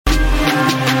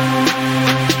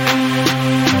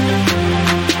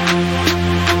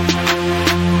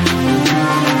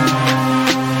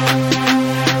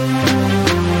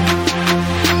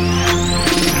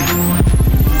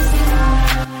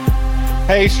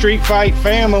Hey, Street Fight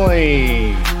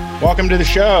family. Welcome to the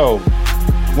show.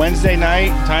 Wednesday night,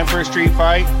 time for a street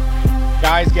fight.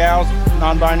 Guys, gals,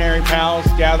 non-binary pals,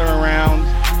 gather around.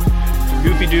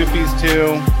 Goofy doofies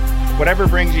too. Whatever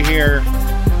brings you here,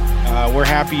 we're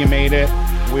happy you made it.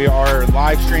 We are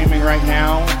live streaming right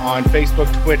now on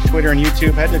Facebook, Twitch, Twitter, and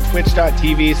YouTube. Head to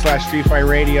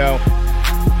twitch.tv/streetfightradio.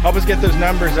 Help us get those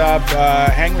numbers up.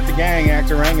 Hang with the gang,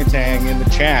 act orangutan in the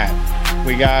chat.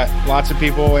 We got lots of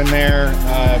people in there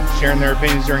sharing their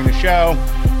opinions during the show.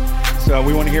 So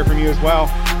we want to hear from you as well.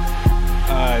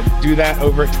 Do that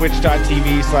over at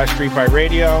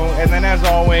twitch.tv/streetfightradio. And then as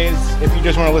always, if you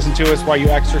just want to listen to us while you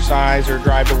exercise or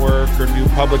drive to work or do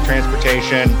public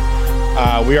transportation,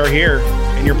 we are here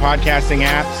in your podcasting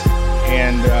apps.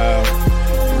 And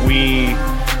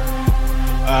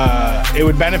it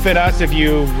would benefit us if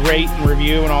you rate and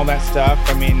review and all that stuff.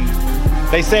 I mean,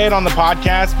 they say it on the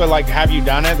podcast, but like, have you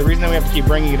done it? The reason that we have to keep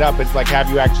bringing it up is like, have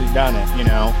you actually done it? You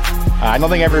know, I don't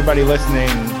think everybody listening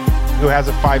who has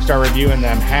a 5-star review in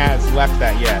them has left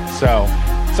that yet. So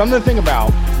something to think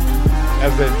about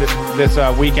as this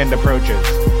weekend approaches.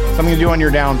 Something to do on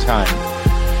your downtime.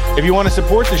 If you want to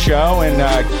support the show and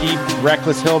keep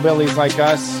reckless hillbillies like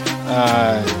us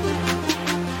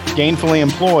gainfully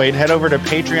employed, head over to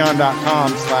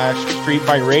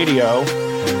patreon.com/streetfightradio,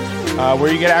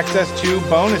 where you get access to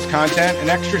bonus content, an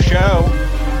extra show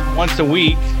once a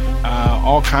week,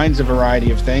 all kinds of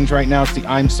variety of things. Right now it's the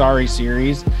I'm Sorry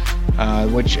series,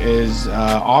 which is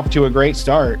off to a great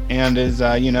start and is,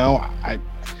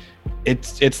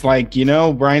 it's like,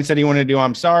 Brian said he wanted to do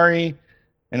I'm Sorry,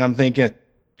 and I'm thinking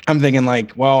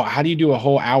like, well, how do you do a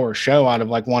whole hour show out of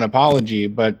like one apology?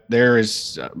 But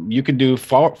you could do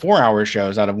 4-hour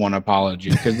shows out of one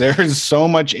apology because there's so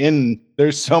much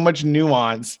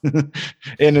nuance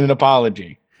in an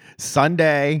apology.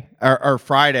 Sunday or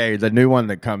Friday, the new one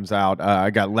that comes out,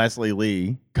 I got Leslie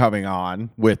Lee coming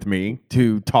on with me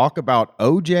to talk about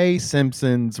O.J.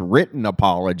 Simpson's written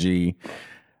apology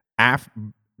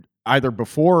either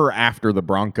before or after the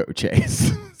Bronco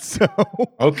chase. So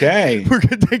okay, we're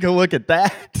gonna take a look at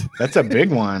that. That's a big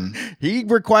one. He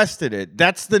requested it.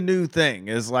 That's the new thing.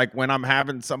 Is like when I'm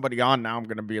having somebody on now, I'm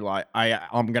gonna be like,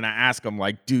 I'm gonna ask them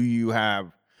like, do you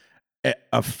have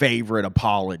a favorite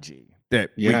apology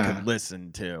that we could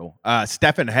listen to?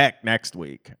 Stephen Heck next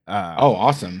week. Oh,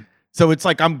 awesome. So it's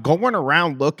like I'm going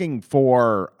around looking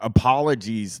for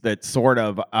apologies that sort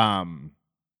of I'm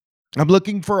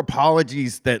looking for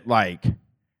apologies that like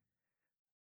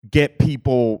get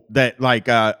people that like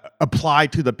apply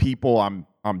to the people I'm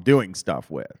doing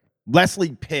stuff with.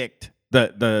 Leslie picked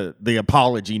the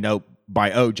apology note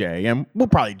by OJ, and we'll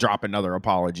probably drop another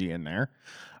apology in there.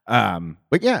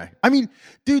 But yeah, I mean,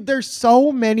 dude, there's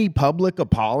so many public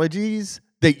apologies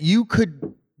that you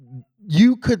could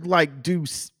like do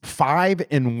 5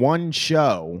 in one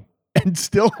show and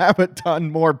still have a ton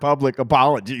more public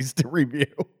apologies to review.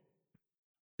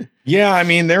 Yeah, I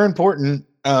mean, they're important.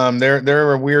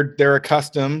 They're a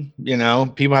custom,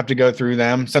 people have to go through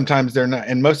them. Sometimes they're not.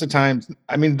 And most of the times,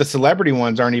 I mean, the celebrity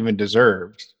ones aren't even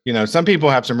deserved. Some people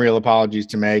have some real apologies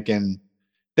to make and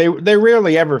they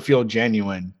rarely ever feel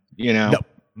genuine, No,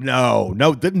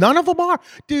 none of them are,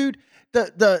 dude.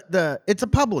 It's a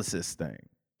publicist thing.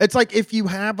 It's like, if you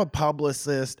have a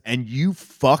publicist and you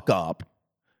fuck up,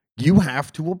 you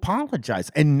have to apologize.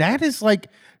 And that is like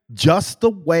just the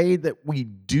way that we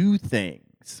do things.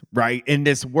 Right in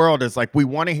this world is like we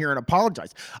want to hear and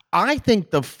apologize. I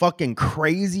think the fucking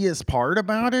craziest part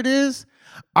about it is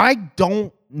I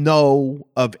don't know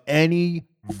of any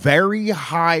very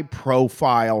high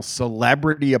profile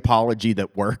celebrity apology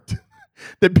that worked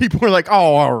that people were like,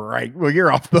 oh, all right, well,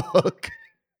 you're off the hook.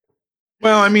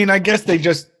 Well, I mean, I guess they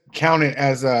just count it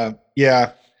as you're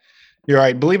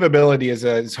right. Believability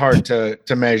is hard to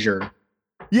measure.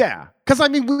 Yeah. Because, I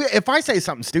mean, if I say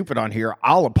something stupid on here,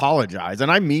 I'll apologize.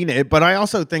 And I mean it. But I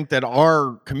also think that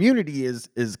our community is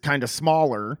kind of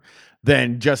smaller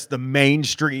than just the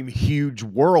mainstream huge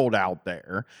world out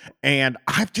there. And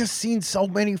I've just seen so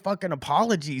many fucking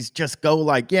apologies just go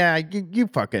like, yeah, you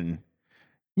fucking,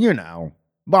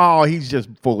 oh, he's just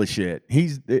full of shit.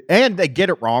 And they get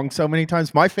it wrong so many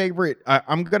times. My favorite,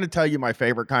 I'm going to tell you my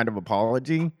favorite kind of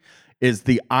apology is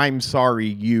the I'm sorry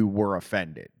you were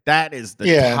offended. That is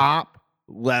the top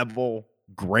level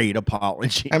great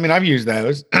apology. I mean, I've used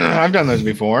those. I've done those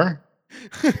before.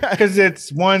 Because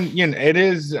it's one, it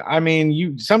is, I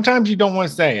mean, sometimes you don't want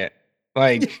to say it.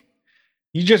 Like,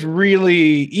 you just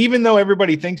really, even though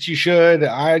everybody thinks you should,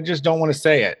 I just don't want to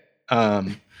say it.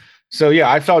 So yeah,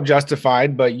 I felt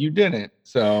justified, but you didn't.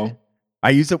 So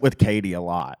I use it with Katie a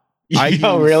lot.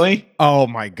 Really? Oh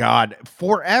my God.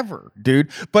 Forever, dude.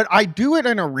 But I do it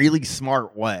in a really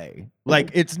smart way.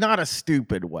 Like, it's not a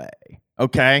stupid way.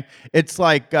 Okay. It's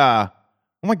like, oh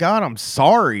my God, I'm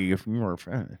sorry if you were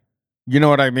offended. You know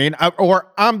what I mean?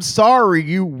 Or I'm sorry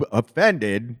you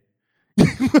offended.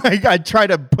 Like, I try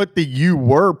to put the you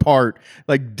were part,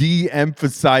 like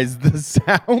de-emphasize the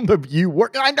sound of you were.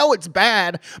 I know it's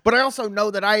bad, but I also know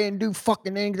that I didn't do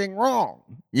fucking anything wrong,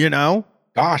 you know?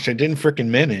 Gosh, I didn't freaking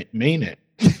mean it.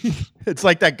 It's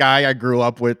like that guy I grew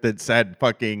up with that said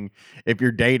fucking, if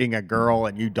you're dating a girl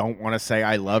and you don't want to say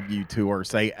I love you to her,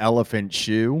 say elephant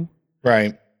shoe.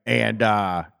 Right. And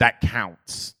that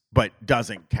counts, but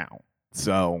doesn't count.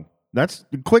 So that's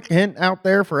a quick hint out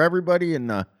there for everybody in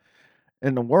the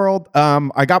world.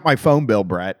 I got my phone bill,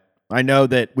 Brett. I know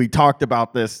that we talked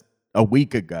about this a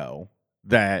week ago,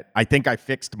 that I think I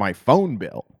fixed my phone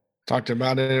bill. Talked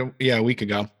about it, a week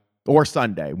ago. Or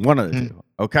Sunday, one of the two.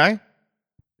 Okay?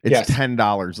 It's Yes.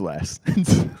 $10 less.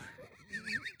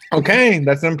 Okay,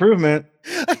 that's an improvement.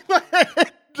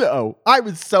 No, I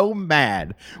was so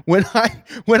mad when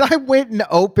I went and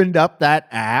opened up that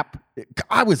app.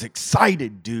 I was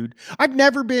excited, dude. I've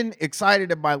never been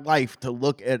excited in my life to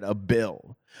look at a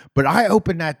bill, but I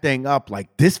opened that thing up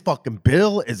like, this fucking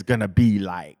bill is gonna be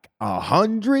like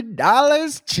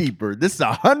 $100 cheaper. This is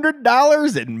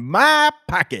 $100 in my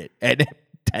pocket, and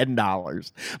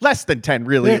 $10 less than 10.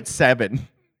 Really, it's 7.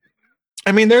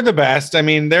 I mean, they're the best. I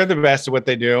mean, they're the best at what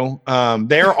they do.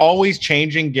 They're always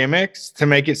changing gimmicks to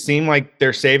make it seem like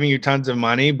they're saving you tons of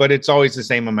money, but it's always the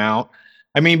same amount.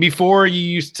 I mean, before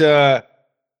you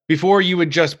would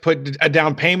just put a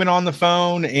down payment on the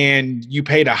phone and you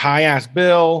paid a high ass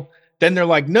bill. Then they're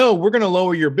like, no, we're going to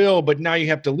lower your bill, but now you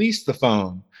have to lease the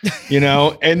phone, you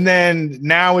know? And then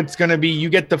now it's going to be, you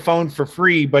get the phone for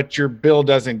free, but your bill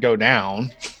doesn't go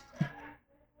down.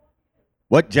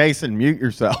 What, Jason? Mute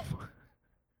yourself.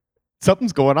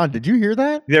 Something's going on. Did you hear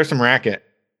that? There's some racket.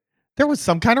 There was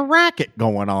some kind of racket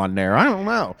going on there. I don't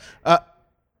know.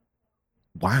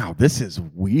 Wow, this is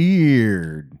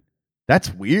weird.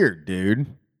 That's weird, dude.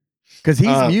 Because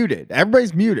he's muted.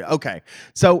 Everybody's muted. Okay.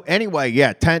 So anyway,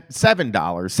 yeah, $7,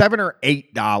 $7 or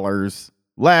 $8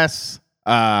 less.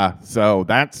 So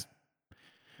that's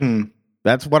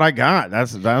what I got.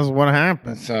 That's what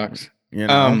happened. That sucks. You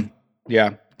know?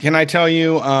 Yeah. Can I tell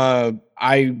you,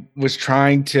 I was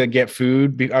trying to get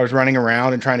food. I was running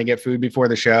around and trying to get food before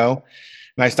the show.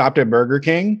 And I stopped at Burger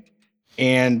King,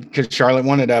 and because Charlotte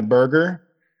wanted a burger,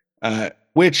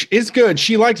 which is good.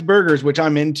 She likes burgers, which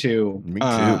I'm into. Me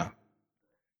too.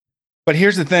 But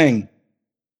here's the thing.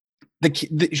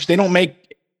 They don't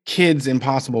make kids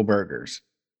Impossible burgers.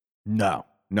 No.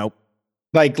 Nope.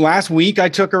 Like last week, I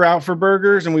took her out for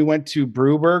burgers, and we went to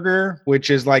Brew Burger, which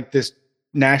is like this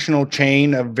national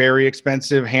chain of very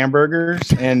expensive hamburgers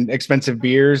and expensive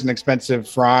beers and expensive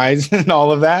fries and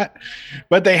all of that.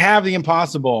 But they have the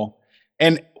Impossible.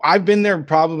 And I've been there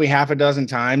probably half a dozen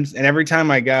times. And every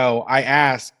time I go, I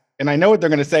ask, and I know what they're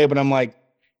going to say, but I'm like,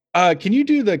 can you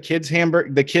do the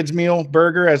kids meal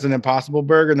burger as an Impossible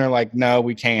burger? And they're like, no,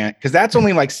 we can't. Cause that's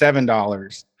only like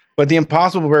 $7. But the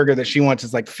Impossible burger that she wants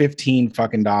is like $15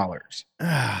 fucking dollars.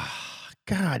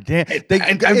 God damn!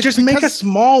 Just make a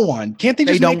small one. Can't they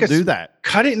just do that?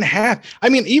 Cut it in half. I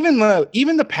mean, even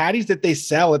the patties that they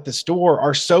sell at the store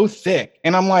are so thick,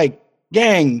 and I'm like,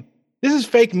 gang, this is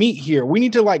fake meat here. We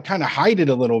need to like kind of hide it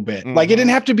a little bit. Mm-hmm. Like it didn't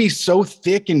have to be so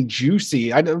thick and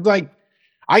juicy.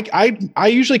 I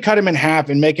usually cut them in half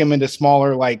and make them into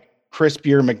smaller, like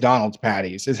crispier McDonald's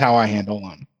patties. Is how I handle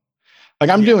them. Like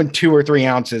I'm doing 2 or 3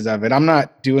 ounces of it. I'm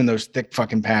not doing those thick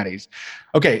fucking patties.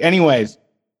 Okay. Anyways.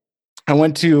 I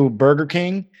went to Burger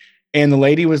King, and the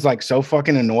lady was like so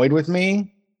fucking annoyed with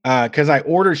me because I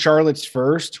ordered Charlotte's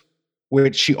first,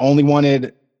 which she only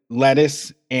wanted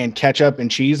lettuce and ketchup and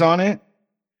cheese on it.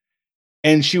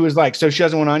 And she was like, so she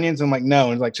doesn't want onions? I'm like,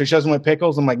 no. And like, so she doesn't want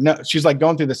pickles? I'm like, no. She's like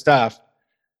going through the stuff.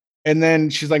 And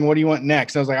then she's like, what do you want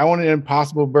next? And I was like, I want an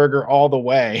Impossible burger all the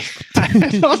way. I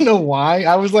don't know why.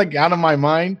 I was like out of my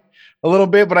mind a little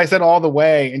bit, but I said all the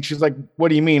way. And she's like, what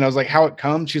do you mean? I was like, how it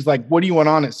comes? She's like, what do you want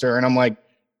on it, sir? And I'm like,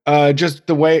 just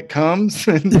the way it comes.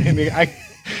 and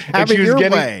have it your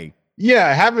way.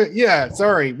 Yeah, have it. Yeah,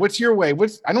 sorry. What's your way?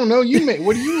 I don't know.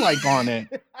 What do you like on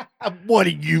it? What do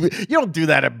you don't do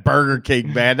that at Burger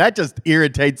King, man. That just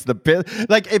irritates the piss.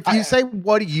 Like if you say,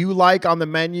 what do you like on the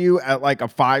menu at like a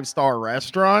 5-star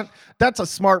restaurant, that's a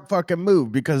smart fucking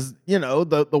move because, you know,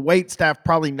 the wait staff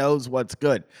probably knows what's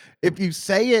good. If you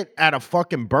say it at a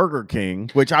fucking Burger King,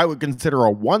 which I would consider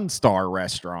a 1-star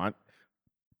restaurant,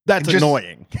 that's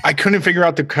annoying. I couldn't figure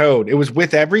out the code. It was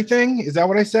with everything. Is that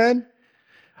what I said?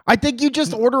 I think you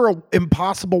just order a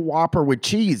Impossible Whopper with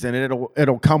cheese and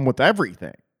it'll come with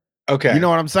everything. Okay. You know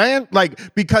what I'm saying?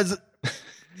 Like, because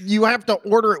you have to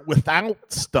order it without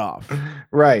stuff.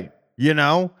 Right. You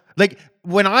know? Like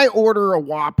when I order a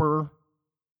Whopper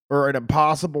or an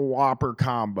Impossible Whopper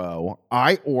combo,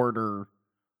 I order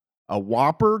a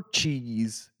Whopper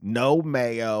cheese, no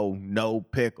mayo, no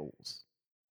pickles.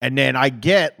 And then I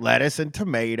get lettuce and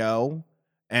tomato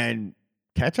and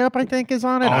ketchup, I think, is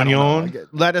on it. Onion.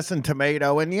 Lettuce and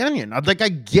tomato and the onion. I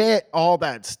get all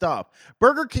that stuff.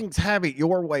 Burger King's Have It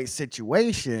Your Way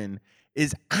situation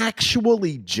is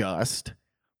actually just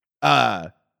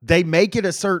they make it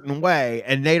a certain way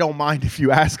and they don't mind if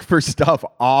you ask for stuff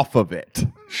off of it.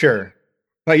 Sure.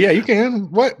 Yeah, you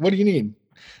can. What do you need?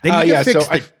 They need to fix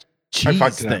so the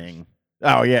cheese thing.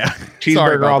 Oh, yeah.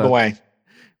 Cheeseburger all the way.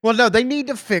 Well, no, they need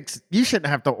to fix. You shouldn't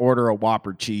have to order a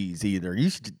Whopper cheese either. You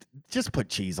should just put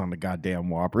cheese on the goddamn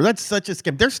Whopper. That's such a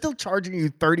scam. They're still charging you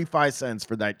 35 cents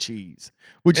for that cheese,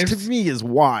 which to me is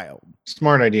wild.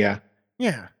 Smart idea.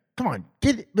 Yeah. Come on.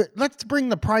 Let's bring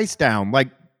the price down like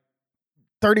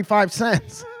 35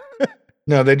 cents.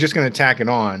 No, they're just going to tack it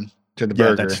on to the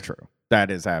burger. That's true. That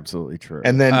is absolutely true.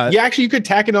 And then, you could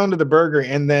tack it onto the burger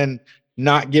and then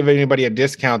not give anybody a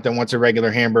discount that wants a regular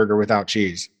hamburger without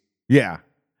cheese. Yeah.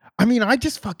 I mean, I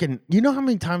just you know how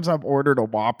many times I've ordered a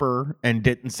Whopper and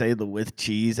didn't say the with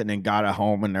cheese and then got it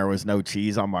home and there was no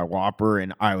cheese on my Whopper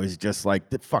and I was just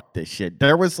like, fuck this shit.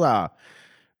 There was,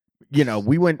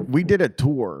 we did a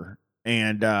tour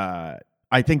and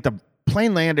I think the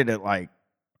plane landed at like,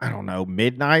 I don't know,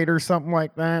 midnight or something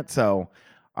like that. So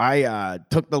I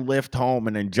took the lift home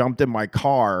and then jumped in my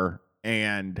car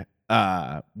and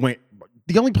went.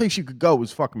 The only place you could go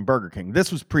was fucking Burger King.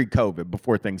 This was pre-COVID,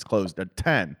 before things closed at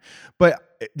 10. But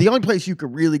the only place you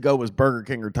could really go was Burger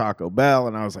King or Taco Bell.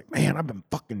 And I was like, man, I've been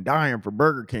fucking dying for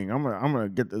Burger King. I'm gonna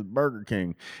get this Burger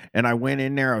King. And I went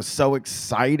in there. I was so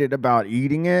excited about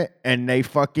eating it. And they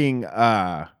fucking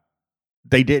I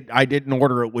didn't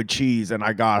order it with cheese. And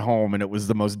I got home and it was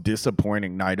the most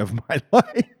disappointing night of my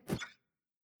life.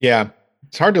 Yeah.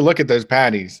 It's hard to look at those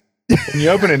patties. When you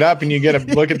open it up and you get a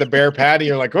look at the bare patty,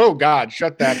 you're like, oh, God,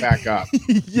 shut that back up.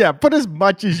 Yeah, put as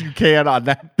much as you can on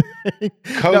that thing.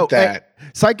 Coat that.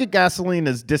 Psychic Gasoline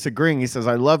is disagreeing. He says,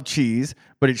 I love cheese,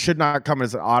 but it should not come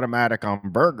as an automatic on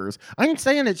burgers. I ain't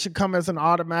saying it should come as an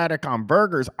automatic on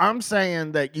burgers. I'm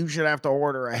saying that you should have to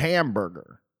order a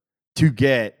hamburger to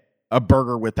get a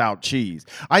burger without cheese.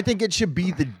 I think it should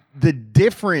be the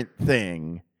different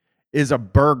thing is a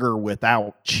burger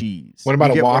without cheese. What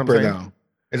about a Whopper, though?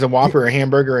 Is a Whopper a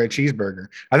hamburger or a cheeseburger?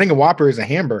 I think a Whopper is a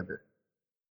hamburger.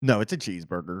 No, it's a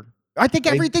cheeseburger. I think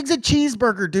everything's a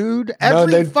cheeseburger, dude.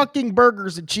 Every fucking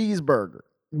burger's a cheeseburger.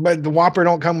 But the Whopper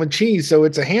don't come with cheese, so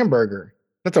it's a hamburger.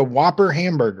 That's a Whopper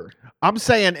hamburger. I'm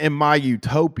saying in my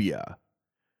utopia,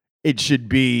 it should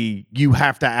be you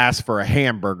have to ask for a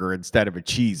hamburger instead of a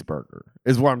cheeseburger,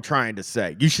 is what I'm trying to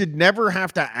say. You should never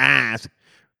have to ask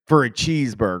for a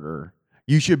cheeseburger.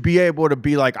 You should be able to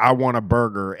be like, I want a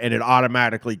burger, and it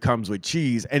automatically comes with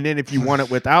cheese. And then if you want it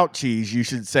without cheese, you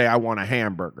should say, I want a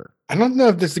hamburger. I don't know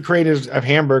if the creators of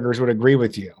hamburgers would agree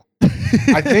with you.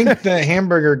 I think the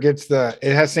hamburger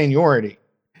it has seniority.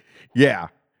 Yeah.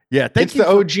 Yeah. It's the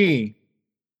OG.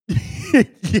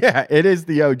 Yeah, it is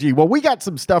the OG. Well, we got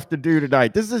some stuff to do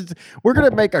tonight. We're going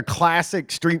to make a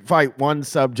classic Street Fight 1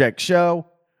 subject show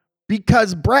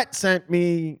because Brett sent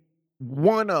me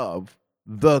one of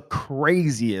the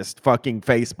craziest fucking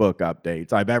Facebook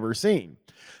updates I've ever seen.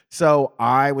 So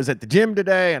I was at the gym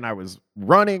today and I was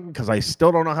running because I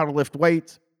still don't know how to lift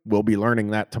weights. We'll be learning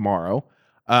that tomorrow.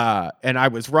 And I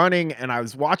was running and I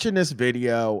was watching this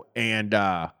video and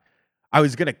I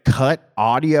was going to cut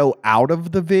audio out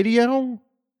of the video,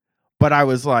 but I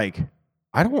was like,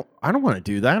 I don't want to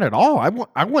do that at all.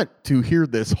 I want to hear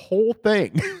this whole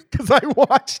thing because I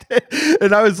watched it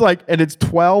and I was like, and it's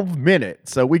 12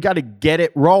 minutes. So we got to get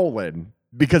it rolling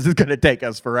because it's going to take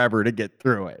us forever to get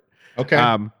through it.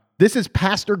 Okay. This is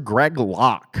Pastor Greg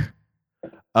Locke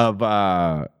of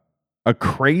a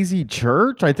crazy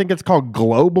church. I think it's called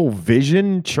Global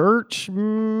Vision Church.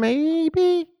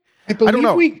 Maybe. I don't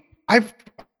know.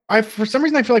 I for some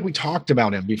reason, I feel like we talked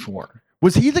about him before.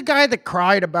 Was he the guy that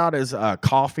cried about his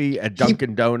coffee at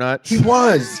Dunkin' Donuts? He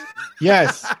was.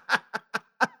 Yes.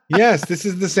 Yes, this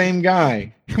is the same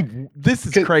guy. This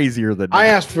is crazier than I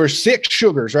asked for 6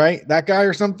 sugars, right? That guy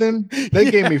or something?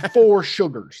 They gave me 4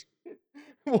 sugars.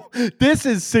 Well, this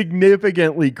is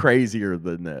significantly crazier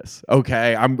than this.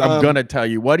 Okay, I'm going to tell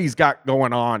you what he's got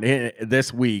going on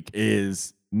this week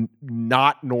is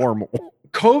not normal.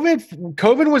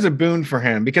 COVID was a boon for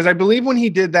him because I believe when he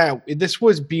did that, this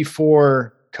was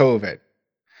before COVID.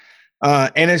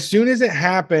 And as soon as it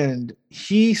happened,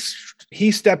 he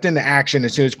stepped into action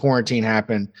as soon as quarantine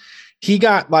happened. He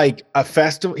got like a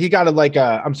festival. He got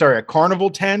a carnival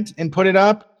tent and put it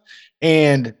up.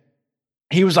 And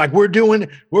he was like, we're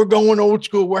going old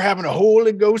school. We're having a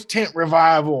Holy Ghost tent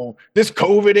revival. This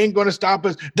COVID ain't going to stop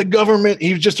us. The government,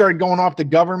 he just started going off. The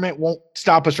government won't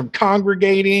stop us from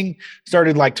congregating.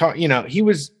 Started like he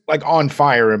was like on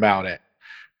fire about it.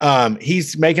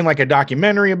 He's making like a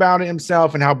documentary about it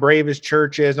himself and how brave his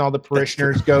church is and all the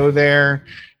parishioners go there.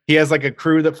 He has like a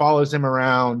crew that follows him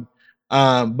around.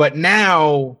 But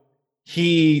now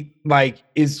he like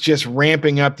is just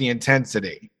ramping up the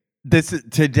intensity. This is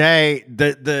today,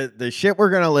 the shit we're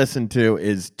gonna listen to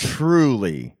is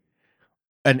truly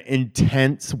an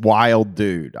intense, wild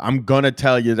dude. I'm gonna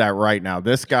tell you that right now.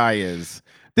 This guy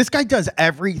does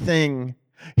everything.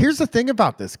 Here's the thing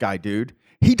about this guy, dude.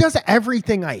 He does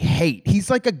everything I hate. He's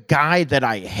like a guy that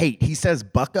I hate. He says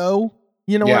bucko.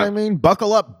 You know what I mean?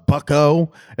 Buckle up,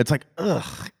 bucko. It's like,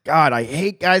 ugh, God, I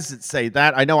hate guys that say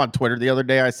that. I know on Twitter the other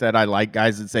day I said I like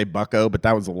guys that say bucko, but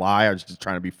that was a lie. I was just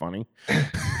trying to be funny.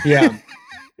 Yeah.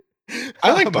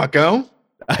 I like bucko.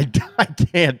 I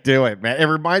can't do it, man. It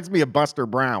reminds me of Buster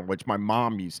Brown, which my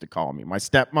mom used to call me. My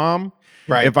stepmom.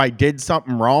 Right. If I did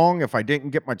something wrong, if I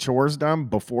didn't get my chores done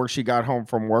before she got home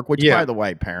from work, which, by the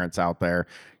way, parents out there,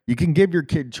 you can give your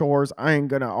kid chores. I ain't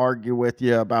going to argue with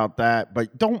you about that,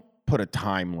 but don't put a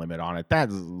time limit on it.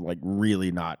 That's like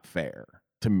really not fair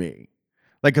to me.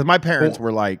 Like, because my parents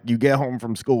were like, you get home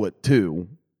from school at 2,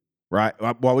 right?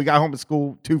 Well, we got home at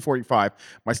school 2:45.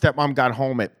 My stepmom got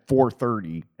home at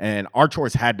 4:30, and our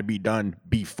chores had to be done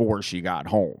before she got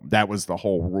home. That was the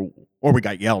whole rule, or we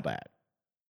got yelled at.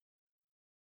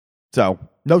 So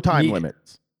no time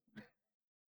limits.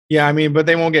 Yeah, I mean, but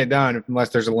they won't get done unless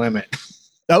there's a limit.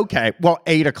 Okay, well,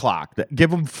 8 o'clock. Give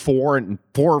them 4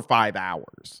 or 5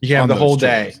 hours. You have the whole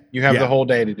day. You have the whole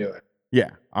day to do it. Yeah.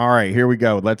 All right, here we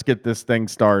go. Let's get this thing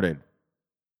started.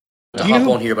 To hop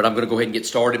on here, but I'm going to go ahead and get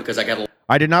started because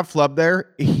I did not flub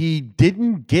there. He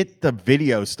didn't get the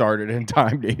video started in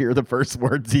time to hear the first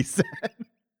words he said.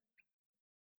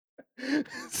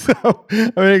 So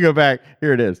I'm going to go back.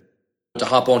 Here it is. To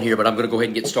hop on here, but I'm going to go ahead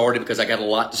and get started because I got a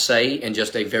lot to say in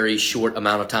just a very short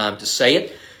amount of time to say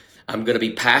it. I'm going to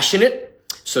be passionate,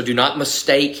 so do not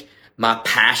mistake my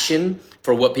passion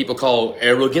for what people call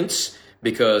arrogance,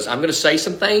 because I'm going to say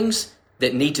some things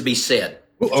that need to be said.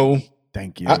 Uh-oh.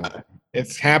 Thank you.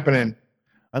 It's happening.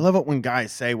 I love it when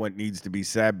guys say what needs to be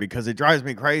said because it drives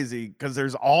me crazy because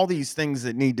there's all these things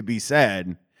that need to be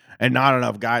said and not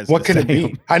enough guys. What could it be?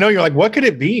 Them. I know you're like, what could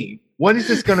it be? What is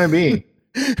this going to be?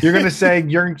 You're going to say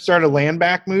you're going to start a land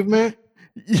back movement?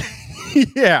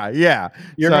 Yeah.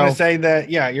 You're going to say that,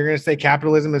 you're going to say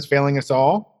capitalism is failing us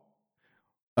all.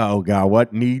 Oh God,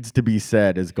 what needs to be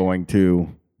said is going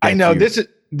to. I know this is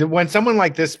when someone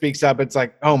like this speaks up, it's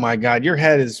like, oh my God, your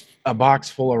head is a box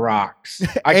full of rocks.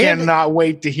 I cannot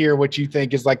wait to hear what you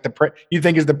think is like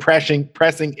the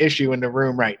pressing issue in the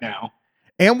room right now.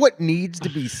 And what needs to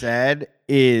be said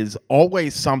is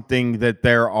always something that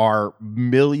there are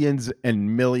millions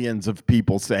and millions of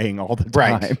people saying all the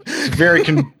time. Right.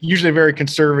 It's usually a very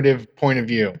conservative point of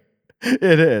view.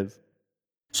 It is.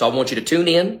 So I want you to tune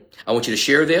in. I want you to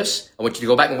share this. I want you to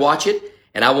go back and watch it.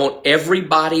 And I want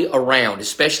everybody around,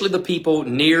 especially the people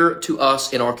near to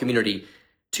us in our community,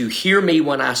 to hear me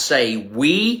when I say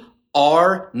we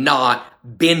are not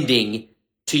bending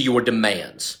to your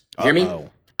demands. Hear me?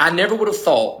 I never would have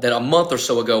thought that a month or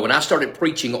so ago when I started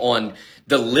preaching on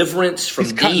deliverance from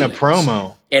demons. He's cutting a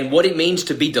promo. And what it means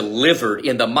to be delivered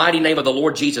in the mighty name of the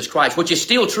Lord Jesus Christ, which is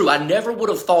still true. I never would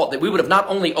have thought that we would have not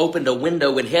only opened a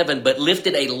window in heaven, but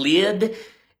lifted a lid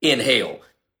in hell.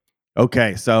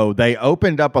 Okay, so they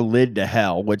opened up a lid to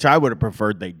hell, which I would have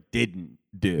preferred they didn't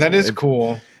do. That is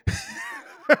cool.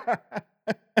 I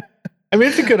mean,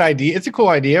 it's a good idea. It's a cool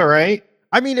idea, right?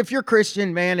 I mean, if you're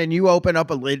Christian, man, and you open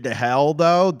up a lid to hell,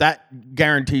 though, that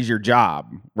guarantees your job,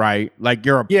 right? Like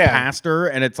you're a pastor,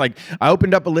 and it's like, I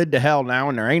opened up a lid to hell now,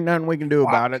 and there ain't nothing we can do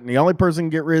about it, and the only person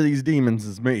can get rid of these demons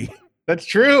is me. That's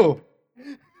true.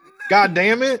 God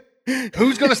damn it.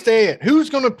 Who's going to say it? Who's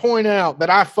going to point out that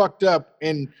I fucked up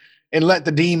and let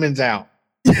the demons out?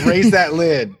 Raise that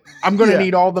lid. I'm going to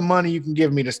need all the money you can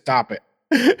give me to stop it.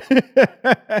 I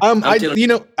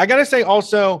got to say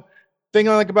also, thing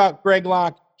I like about Greg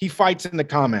Locke, he fights in the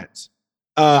comments.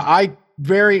 A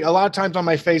lot of times on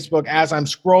my Facebook, as I'm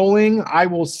scrolling, I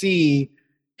will see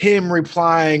him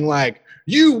replying like,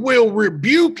 "You will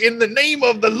rebuke in the name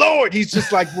of the Lord." He's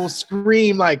just like, will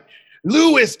scream like,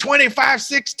 Lewis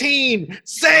 25:16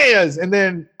 says, and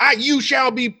then you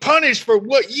shall be punished for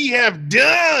what ye have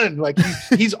done. Like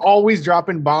he's always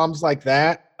dropping bombs like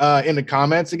that in the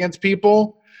comments against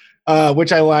people,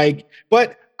 which I like.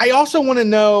 But I also want to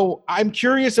know, I'm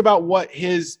curious about what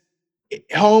his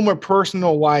home or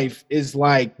personal life is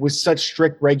like with such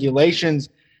strict regulations.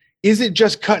 Is it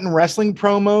just cutting wrestling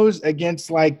promos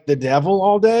against like the devil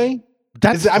all day?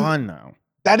 That's fun though.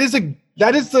 That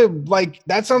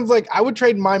sounds like I would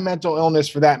trade my mental illness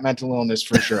for that mental illness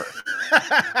for sure.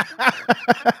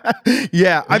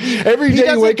 Yeah. I mean, every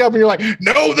day you wake up and you're like,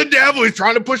 no, the devil is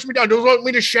trying to push me down. Don't want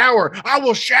me to shower. I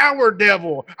will shower,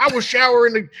 devil. I will shower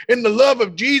in the love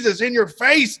of Jesus in your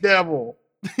face, devil.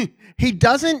 He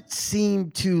doesn't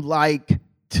seem to like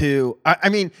to, I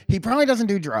mean, he probably doesn't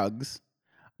do drugs.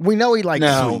 We know he likes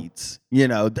sweets. You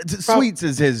know, sweets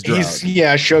is his drug.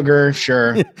 Sugar,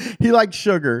 sure. He likes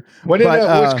sugar. What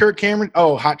was Kirk Cameron?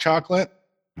 Oh, hot chocolate.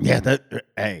 Yeah,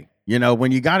 hey, you know,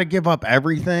 when you got to give up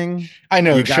everything, I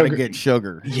know you got to get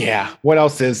sugar. Yeah. What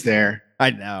else is there? I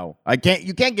know.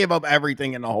 You can't give up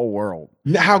everything in the whole world.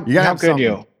 How could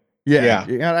you? Yeah.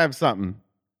 You got to have something.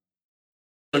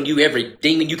 On you, every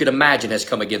demon you could imagine has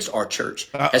come against our church,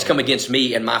 has come against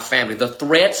me and my family. The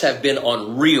threats have been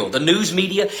unreal. The news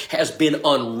media has been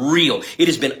unreal. It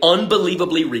has been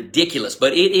unbelievably ridiculous,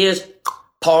 but it is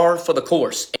par for the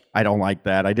course. I don't like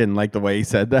that. I didn't like the way he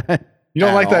said that. You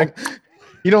don't like that?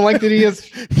 You don't like that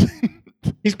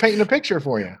he's painting a picture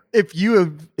for you. If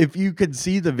you could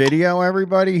see the video,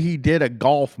 everybody, he did a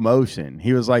golf motion.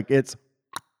 He was like, it's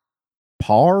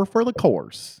par for the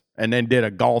course. And then did a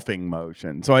golfing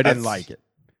motion. So I didn't like it.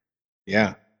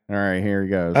 Yeah. All right, here he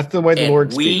goes. That's the way the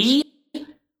Lord speaks. We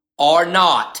are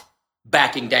not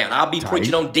backing down. I'll be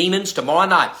preaching on demons tomorrow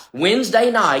night.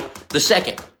 Wednesday night, the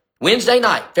 2nd. Wednesday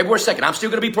night, February 2nd, I'm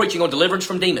still going to be preaching on deliverance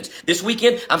from demons. This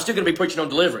weekend, I'm still going to be preaching on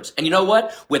deliverance. And you know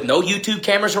what? With no YouTube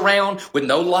cameras around, with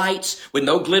no lights, with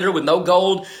no glitter, with no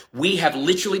gold, we have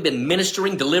literally been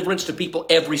ministering deliverance to people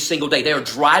every single day. They are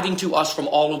driving to us from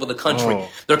all over the country. Oh.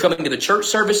 They're coming to the church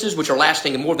services, which are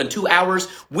lasting more than 2 hours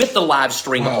with the live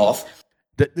stream off.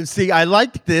 See, I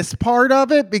like this part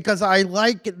of it because I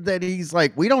like that he's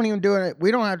like, we don't even do it. We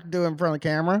don't have to do it in front of the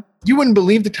camera. You wouldn't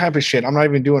believe the type of shit I'm not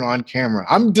even doing on camera.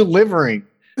 I'm delivering.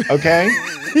 Okay.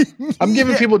 I'm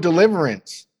giving people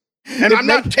deliverance and I'm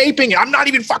not taping it. I'm not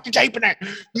even fucking taping it.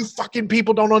 You fucking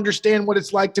people don't understand what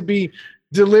it's like to be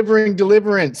delivering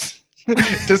deliverance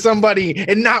to somebody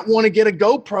and not want to get a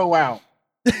GoPro out.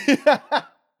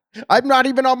 I'm not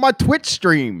even on my Twitch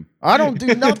stream. I don't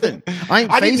do nothing. I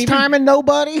ain't FaceTiming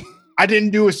nobody. I didn't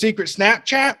do a secret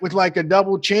Snapchat with like a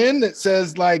double chin that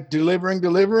says like delivering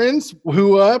deliverance.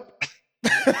 Who up?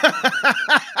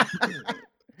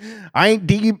 I ain't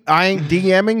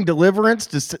DMing deliverance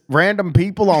to random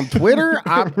people on Twitter.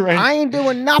 I ain't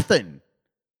doing nothing.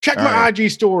 Check my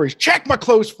IG stories. Check my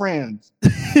close friends.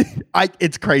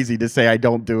 It's crazy to say I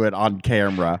don't do it on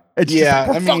camera. It's just like,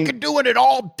 we're fucking doing it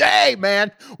all day,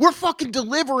 man. We're fucking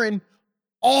delivering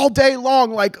all day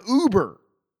long like Uber.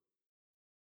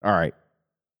 All right.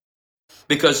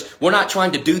 Because we're not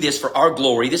trying to do this for our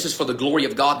glory. This is for the glory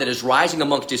of God that is rising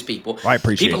amongst his people. I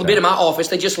appreciate People have been in my office.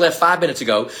 They just left 5 minutes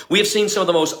ago. We have seen some of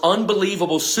the most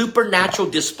unbelievable supernatural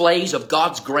displays of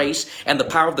God's grace and the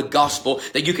power of the gospel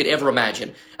that you could ever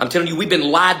imagine. I'm telling you, we've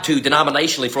been lied to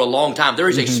denominationally for a long time. There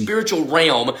is a spiritual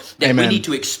realm that we need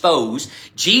to expose.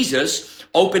 Jesus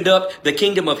opened up the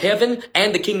kingdom of heaven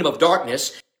and the kingdom of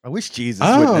darkness. I wish Jesus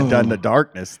wouldn't have done the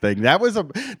darkness thing.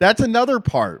 That's another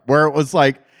part where it was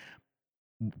like,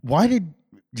 why did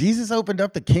Jesus opened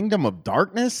up the kingdom of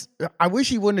darkness? I wish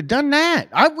he wouldn't have done that.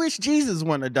 I wish Jesus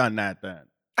wouldn't have done that then.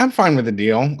 I'm fine with the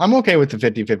deal. I'm okay with the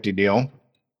 50-50 deal.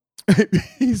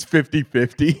 He's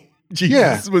 50-50.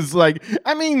 Jesus was like,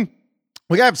 I mean,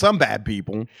 we have some bad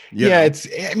people.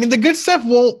 The good stuff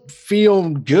won't feel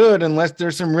good unless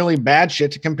there's some really bad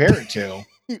shit to compare it to.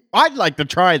 I'd like to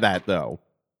try that though.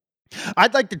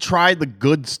 I'd like to try the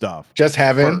good stuff. Just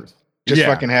heaven. First. Just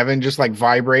fucking heaven, just like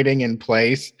vibrating in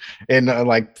place in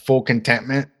like full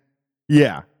contentment.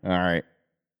 Yeah. All right.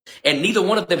 And neither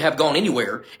one of them have gone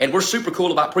anywhere. And we're super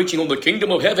cool about preaching on the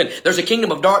kingdom of heaven. There's a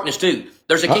kingdom of darkness too.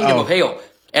 There's a kingdom of hell.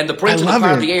 And the prince of the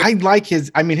power of the air. I like his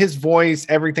voice,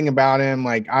 everything about him.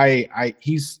 Like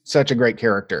he's such a great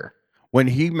character. When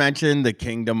he mentioned the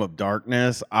kingdom of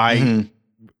darkness, I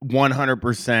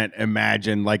 100%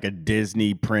 imagine like a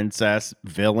Disney princess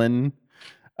villain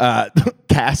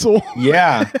castle.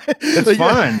 Yeah, it's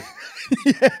fun.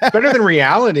 Better than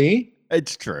reality.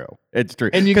 It's true.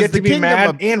 And you get to be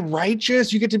mad and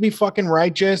righteous. You get to be fucking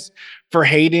righteous for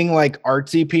hating like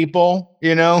artsy people,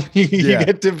 you know, you Yeah.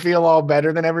 get to feel all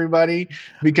better than everybody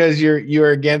because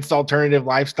you're against alternative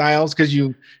lifestyles because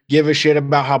you give a shit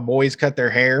about how boys cut their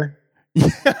hair.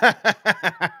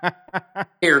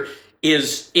 Here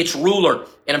is its ruler.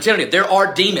 And I'm telling you, there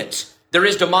are demons. There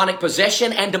is demonic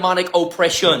possession and demonic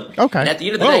oppression. Okay. And at the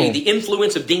end of the day, the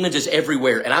influence of demons is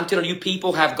everywhere. And I'm telling you,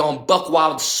 people have gone buck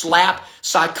wild, slap,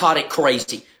 psychotic,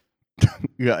 crazy.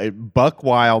 Yeah, buck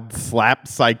wild, slap,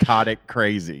 psychotic,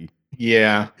 crazy.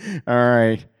 Yeah. All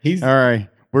right. He's All right.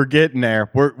 We're getting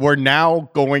there. We're now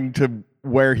going to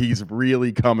where he's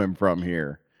really coming from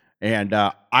here. And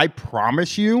I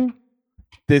promise you,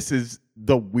 this is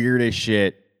the weirdest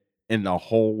shit in the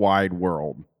whole wide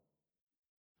world.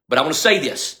 But I want to say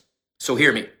this, so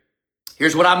hear me.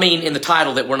 Here's what I mean in the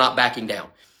title that we're not backing down.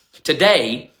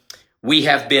 Today, we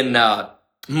have been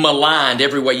maligned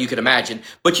every way you could imagine.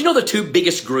 But you know the two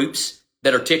biggest groups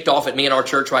that are ticked off at me in our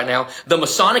church right now? The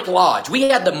Masonic Lodge. We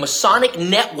had the Masonic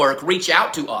Network reach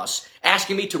out to us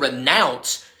asking me to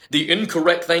renounce the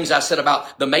incorrect things I said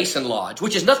about the Mason Lodge,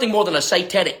 which is nothing more than a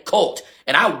satanic cult.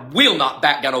 And I will not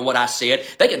back down on what I said.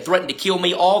 They can threaten to kill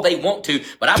me all they want to,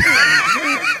 but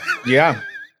yeah.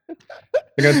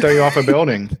 They're going to throw you off a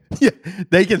building. Yeah,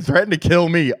 they can threaten to kill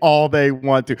me all they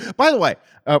want to. By the way,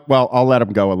 well, I'll let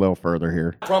them go a little further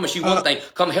here. I promise you one thing.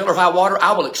 Come hell or high water,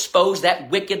 I will expose that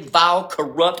wicked, vile,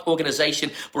 corrupt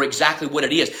organization for exactly what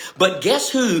it is. But guess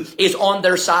who is on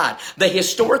their side? The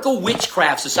Historical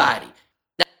Witchcraft Society.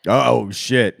 Oh,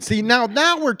 shit. See, now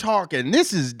we're talking.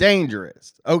 This is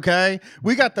dangerous, okay?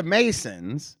 We got the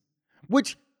Masons,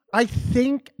 which I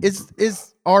think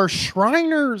is our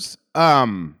Shriners,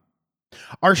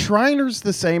 are Shriners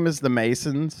the same as the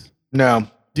Masons? No.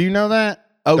 Do you know that?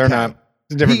 Okay. They're not.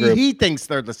 It's a different group. He thinks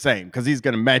they're the same because he's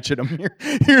going to mention them here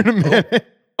in a minute.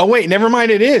 Oh, wait, never mind.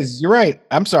 It is. You're right.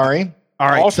 I'm sorry. All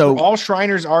right. All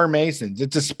Shriners are Masons.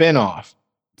 It's a spinoff.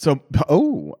 So,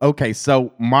 okay.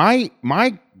 So my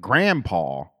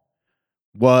grandpa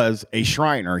was a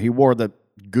Shriner. He wore the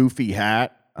goofy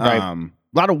hat. Right.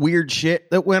 A lot of weird shit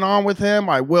that went on with him,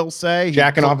 I will say.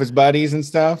 Jacking off his buddies and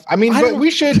stuff. I mean, but we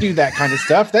should do that kind of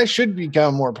stuff. That should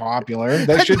become more popular.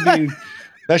 That should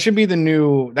be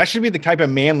the type of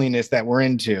manliness that we're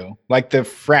into. Like the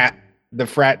frat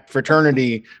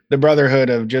fraternity, the brotherhood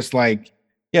of just like,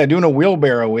 yeah, doing a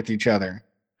wheelbarrow with each other.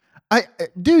 I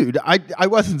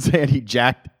wasn't saying he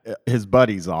jacked his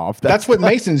buddies off. That's what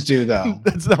Masons do, though.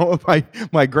 That's not what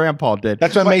my grandpa did.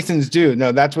 That's what Masons do.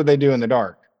 No, that's what they do in the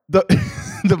dark.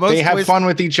 They have fun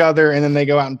with each other, and then they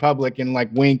go out in public and like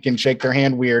wink and shake their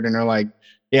hand weird, and they're like,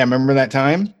 "Yeah, remember that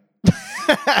time?"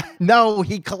 No,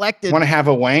 he collected. Want to have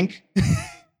a wank?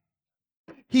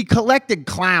 He collected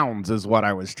clowns, is what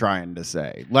I was trying to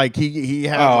say. Like he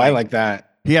had. Oh, I like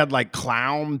that. He had like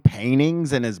clown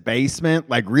paintings in his basement,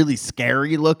 like really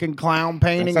scary looking clown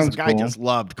paintings. The guy just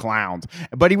loved clowns,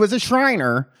 but he was a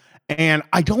Shriner, and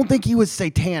I don't think he was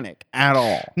satanic at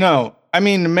all. No, I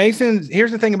mean, Masons,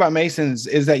 here's the thing about Masons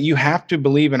is that you have to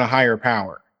believe in a higher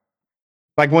power.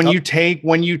 Like when you take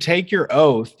your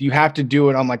oath, you have to do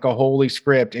it on like a holy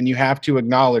script, and you have to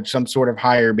acknowledge some sort of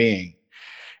higher being.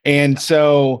 And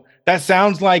so that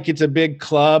sounds like it's a big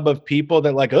club of people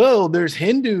that like, oh, there's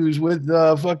Hindus with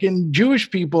fucking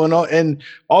Jewish people and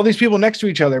all these people next to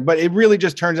each other. But it really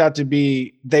just turns out to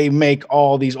be they make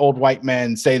all these old white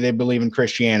men say they believe in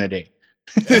Christianity.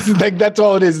 Like that's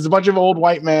all it is. It's a bunch of old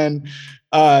white men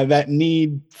that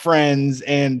need friends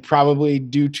and probably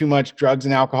do too much drugs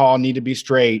and alcohol, need to be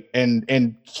straight,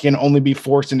 and can only be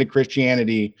forced into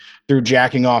Christianity through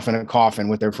jacking off in a coffin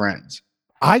with their friends.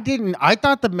 I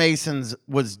thought the Masons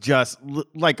was just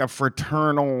like a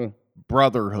fraternal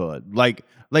brotherhood,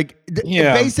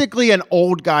 basically an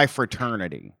old guy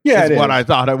fraternity. Yeah, is what I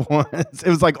thought it was. It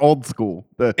was like old school.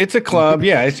 It's a club.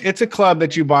 Yeah, it's a club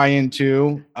that you buy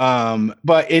into.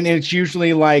 But it's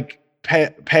usually like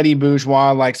petty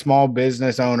bourgeois, like small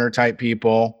business owner type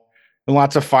people, and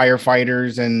lots of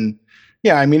firefighters. And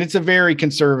yeah, I mean, it's a very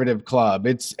conservative club.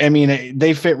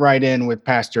 They fit right in with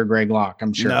Pastor Greg Locke,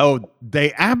 I'm sure. No,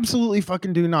 they absolutely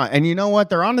fucking do not. And you know what?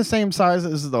 They're on the same size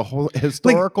as the whole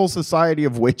Historical Society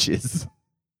of Witches.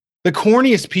 The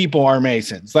corniest people are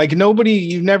Masons. Like nobody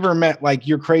you've never met, like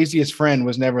your craziest friend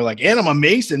was never like, and I'm a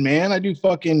Mason, man. I do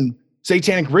fucking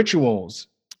satanic rituals.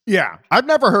 Yeah. I've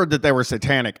never heard that they were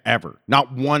satanic ever.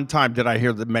 Not one time did I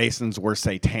hear the Masons were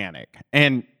satanic.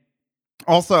 And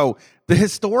also, the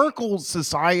Historical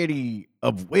Society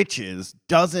of Witches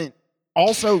doesn't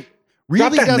sound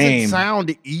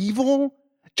evil.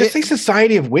 Just say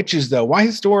Society of Witches, though. Why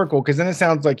historical? Because then it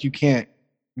sounds like you can't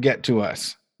get to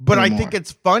us. But anymore. I think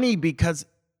it's funny because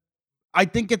I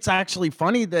think it's actually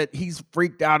funny that he's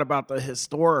freaked out about the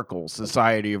Historical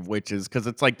Society of Witches, because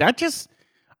it's like that just,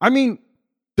 I mean,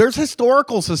 there's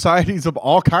historical societies of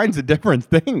all kinds of different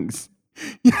things.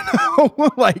 You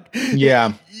know, like,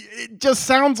 Yeah. it just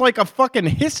sounds like a fucking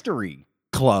history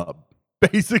club,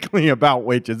 basically, about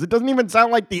witches. It doesn't even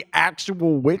sound like the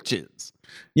actual witches.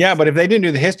 Yeah, but if they didn't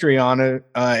do the history on it,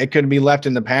 it could be left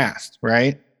in the past,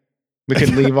 right? We could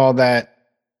leave all that,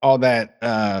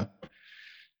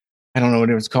 I don't know what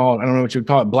it was called. I don't know what you would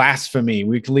call it. Blasphemy.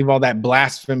 We could leave all that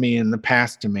blasphemy in the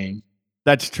past to me.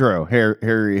 That's true. Here,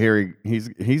 he's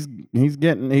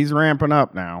ramping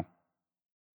up now.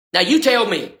 Now you tell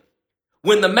me,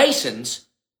 when the Masons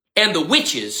and the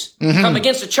witches come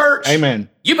against the church, Amen.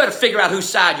 You better figure out whose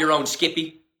side you're on,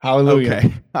 Skippy. Hallelujah.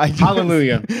 Okay.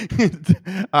 Hallelujah.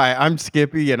 Hi, I'm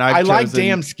Skippy, and I like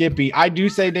damn Skippy. I do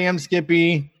say damn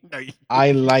Skippy.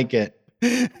 I like it.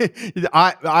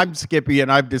 I'm Skippy,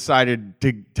 and I've decided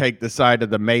to take the side of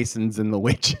the Masons and the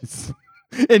witches.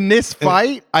 In this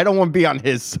fight, I don't want to be on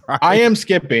his side. I am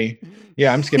Skippy.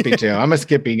 Yeah, I'm Skippy too. I'm a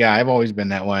Skippy guy. I've always been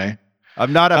that way.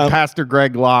 I'm not a Pastor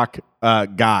Greg Locke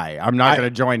guy. I'm not going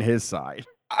to join his side.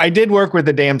 I did work with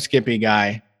the damn Skippy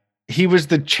guy. He was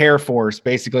the chair force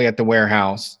basically at the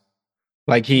warehouse.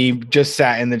 Like, he just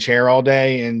sat in the chair all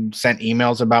day and sent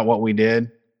emails about what we did.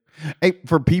 Hey,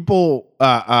 for people,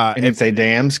 and he'd say,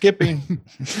 damn Skippy.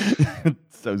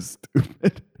 So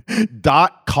stupid.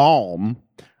 .com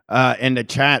in the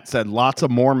chat said lots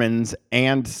of Mormons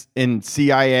and in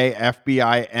CIA,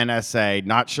 FBI, NSA.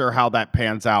 Not sure how that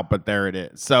pans out, but there it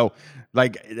is. So,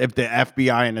 like, if the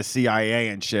FBI and the CIA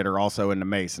and shit are also in the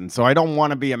Masons. So I don't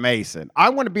want to be a Mason. I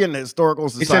want to be in the Historical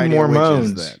Society. He said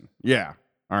Mormons. Then. Yeah.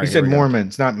 All right. He said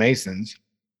Mormons, not Masons.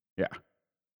 Yeah.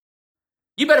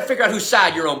 You better figure out whose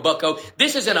side you're on, bucko.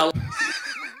 This isn't a...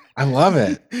 I love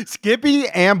it. Skippy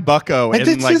and Bucko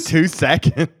in like 2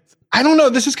 seconds. I don't know.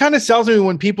 This is kind of sells me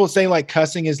when people say like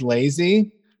cussing is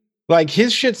lazy. Like,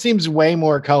 his shit seems way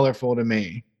more colorful to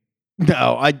me.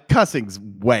 No, cussing's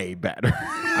way better.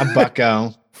 A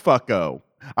Bucko. Fucko.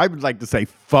 I would like to say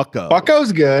fucko.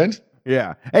 Bucko's good.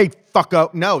 Yeah. Hey,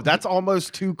 fucko. No, that's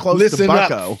almost too close Listen to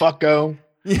Bucko. Up, fucko.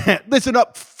 Yeah, listen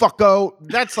up, fucko.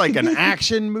 That's like an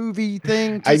action movie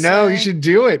thing. I know, you should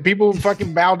do it. People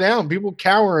fucking bow down. People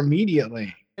cower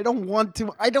immediately. I don't want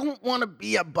to. I don't want to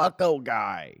be a Bucko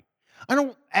guy. I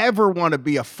don't ever want to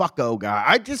be a fucko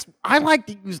guy. I like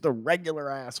to use the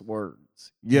regular ass words.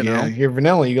 You know, you're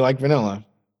vanilla. You like vanilla.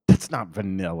 That's not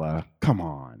vanilla. Come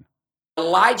on.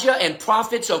 Elijah and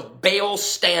prophets of Baal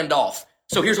standoff.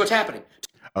 So here's what's happening.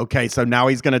 Okay, so now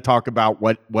he's going to talk about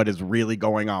what is really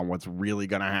going on, what's really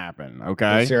going to happen,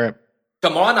 okay? Let's hear it.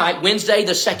 Tomorrow night, Wednesday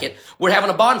the 2nd, we're having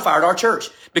a bonfire at our church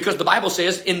because the Bible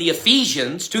says in the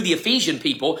Ephesians, to the Ephesian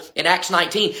people in Acts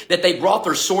 19, that they brought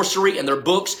their sorcery and their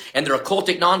books and their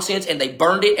occultic nonsense and they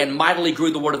burned it and mightily grew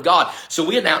the word of God. So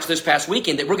we announced this past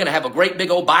weekend that we're going to have a great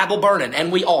big old Bible burning, and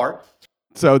we are.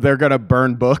 So they're going to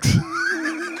burn books?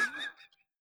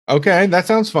 Okay, that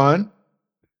sounds fun.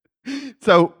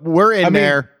 So we're in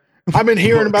there. I've been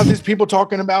hearing about these people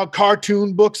talking about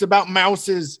cartoon books about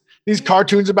mouses. These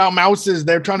cartoons about mouses,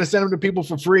 they're trying to send them to people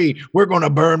for free. We're going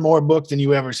to burn more books than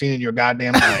you ever seen in your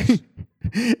goddamn life.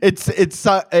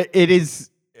 It is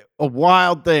a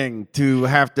wild thing to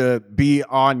have to be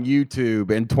on YouTube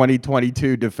in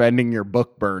 2022 defending your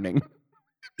book burning.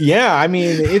 Yeah, I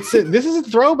mean, this is a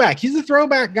throwback. He's a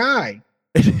throwback guy.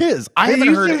 It is. I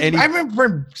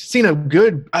haven't seen a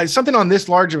good something on this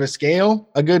large of a scale.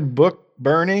 A good book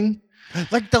burning.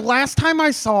 Like the last time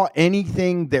I saw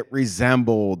anything that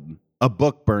resembled a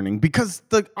book burning, because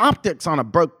the optics on a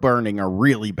book burning are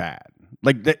really bad.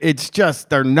 Like it's just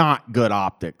they're not good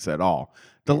optics at all.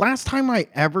 The last time I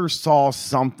ever saw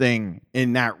something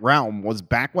in that realm was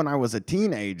back when I was a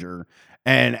teenager.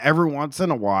 And every once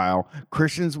in a while,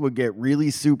 Christians would get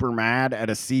really super mad at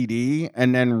a CD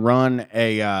and then run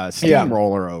a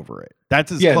steamroller over it.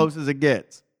 That's as close as it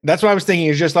gets. That's what I was thinking.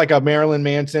 It's just like a Marilyn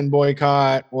Manson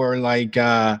boycott or like,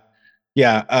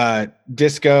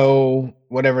 disco,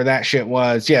 whatever that shit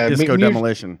was. Yeah. Disco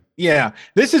demolition. Yeah.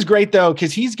 This is great though,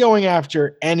 because he's going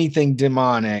after anything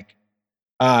demonic,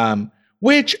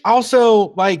 which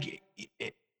also like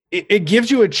it gives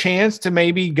you a chance to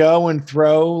maybe go and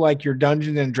throw like your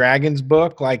Dungeons and Dragons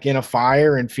book like in a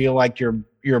fire and feel like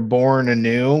you're born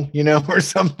anew, you know, or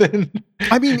something.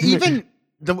 I mean,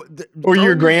 Or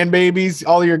your grandbabies,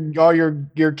 all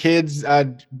your kids'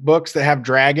 books that have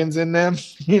dragons in them,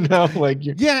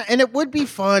 Yeah, and it would be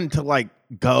fun to like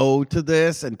go to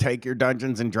this and take your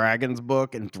Dungeons and Dragons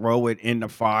book and throw it in the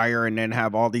fire, and then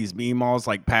have all these meemaws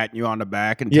like patting you on the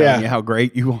back and telling you how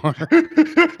great you are.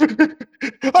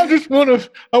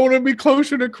 I want to be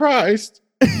closer to Christ.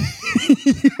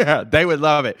 Yeah, they would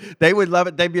love it. They'd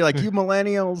be like, you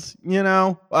millennials,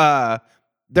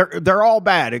 they're all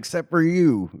bad except for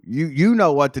you. You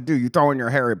know what to do. You throwing your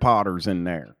Harry Potters in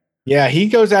there. Yeah, he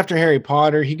goes after Harry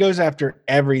Potter. He goes after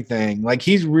everything. Like,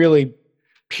 he's really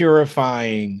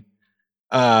purifying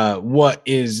what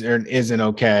is or isn't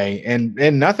okay, and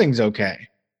nothing's okay.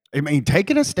 I mean,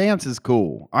 taking a stance is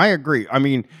cool. I agree. I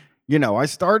mean, I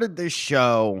started this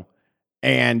show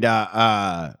and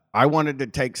I wanted to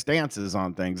take stances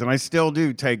on things, and I still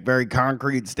do take very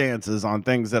concrete stances on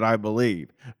things that I believe.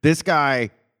 This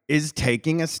guy is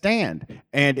taking a stand,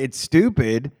 and it's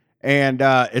stupid and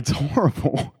it's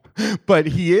horrible, but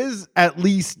he is at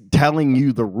least telling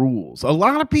you the rules. A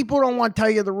lot of people don't want to tell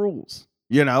you the rules,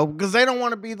 because they don't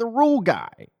want to be the rule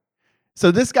guy.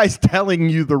 So this guy's telling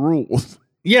you the rules.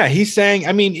 Yeah, he's saying,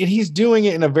 he's doing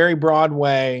it in a very broad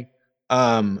way.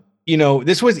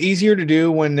 This was easier to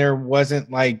do when there wasn't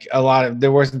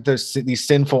these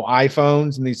sinful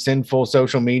iPhones and these sinful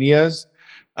social medias.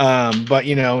 But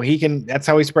that's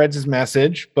how he spreads his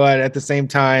message. But at the same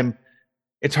time,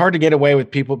 it's hard to get away with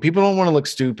people. People don't want to look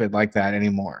stupid like that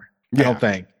anymore. Yeah. I don't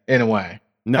think, in a way.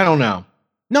 No. I don't know.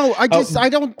 No, I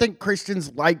don't think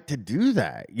Christians like to do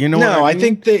that. I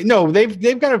think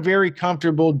they've got a very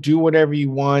comfortable, do whatever you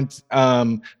want,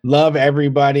 love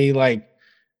everybody. Like,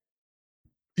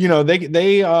 they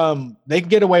can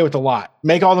get away with a lot,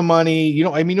 make all the money. You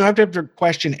don't have to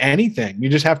question anything. You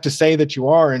just have to say that you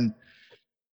are, and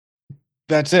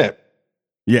that's it.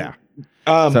 Yeah.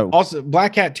 Also,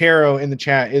 Black Cat Tarot in the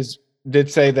chat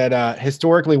did say that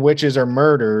historically witches are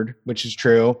murdered, which is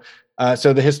true.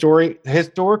 So the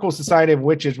Historical Society of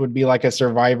Witches would be like a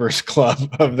survivors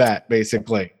club of that,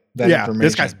 basically. Information.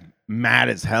 This guy's mad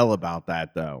as hell about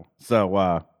that, though.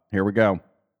 So here we go.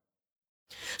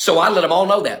 So I let them all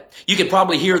know that. You can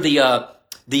probably hear the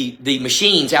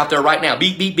machines out there right now.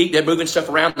 Beep, beep, beep. They're moving stuff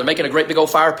around. They're making a great big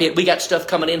old fire pit. We got stuff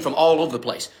coming in from all over the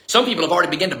place. Some people have already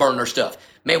begun to burn their stuff.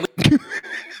 Man,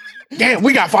 damn,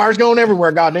 we got fires going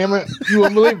everywhere. God damn it. You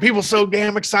wouldn't believe people so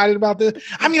damn excited about this.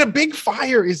 A big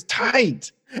fire is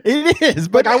tight. It is,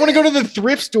 but I want to go to the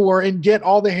thrift store and get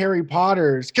all the Harry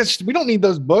Potters, because we don't need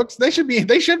those books. They should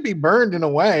be burned in a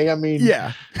way.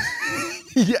 Yeah.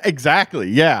 Yeah, exactly.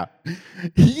 Yeah.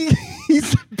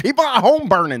 He's people are home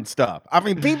burning stuff.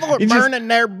 People are burning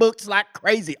their books like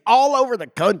crazy all over the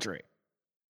country.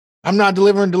 I'm not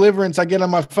delivering deliverance. I get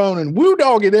on my phone and woo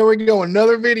doggy, there we go.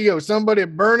 Another video. Somebody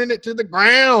burning it to the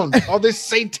ground. All this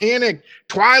satanic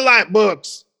Twilight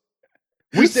books.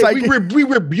 We say we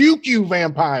rebuke you,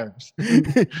 vampires.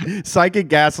 Psychic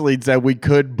Gasoline said we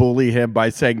could bully him by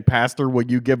saying, Pastor, will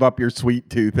you give up your sweet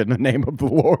tooth in the name of the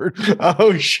Lord?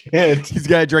 Oh, shit. He's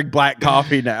got to drink black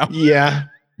coffee now. Yeah.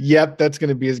 Yep, that's going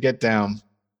to be his get down.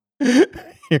 Here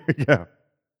we go.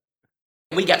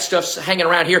 We got stuff hanging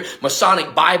around here,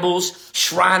 Masonic Bibles,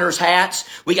 Shriners hats.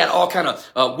 We got all kind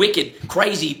of wicked,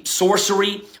 crazy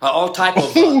sorcery, all type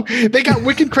of... they got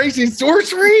wicked, crazy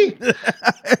sorcery?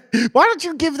 Why don't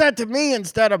you give that to me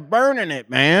instead of burning it,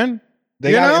 man?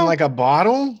 They got it in like a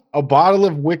bottle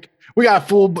of wicked... We got a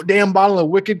full damn bottle of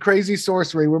wicked, crazy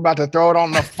sorcery. We're about to throw it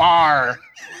on the fire.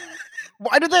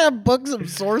 Why do they have books of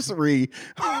sorcery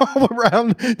all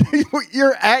around?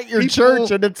 You're at your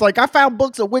church and it's like, I found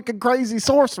books of wicked, crazy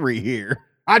sorcery here.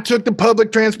 I took the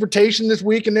public transportation this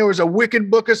week and there was a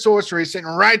wicked book of sorcery sitting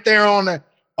right there on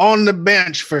the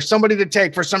bench for somebody to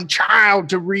take, for some child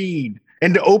to read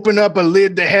and to open up a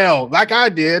lid to hell like I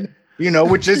did,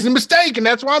 which is a mistake. And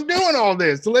that's why I'm doing all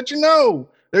this, to let you know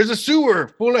there's a sewer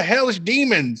full of hellish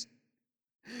demons.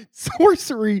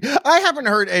 Sorcery. I haven't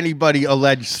heard anybody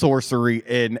allege sorcery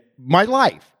in my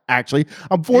life. Actually,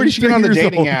 I'm 43 Get on the years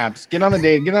dating old. apps. Get on the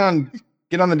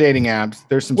dating apps.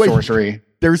 There's some sorcery.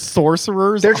 There's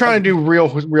sorcerers. They're trying to do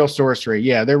real sorcery.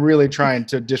 Yeah, they're really trying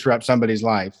to disrupt somebody's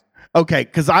life. Okay,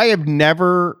 because I have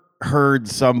never heard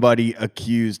somebody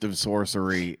accused of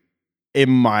sorcery in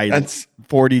my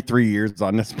 43 years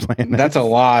on this planet. That's a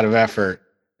lot of effort.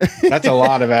 That's a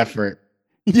lot of effort.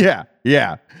 Yeah.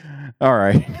 All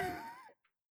right.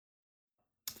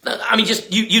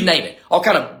 Just you name it. All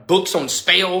kind of books on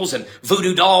spells and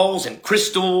voodoo dolls and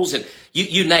crystals and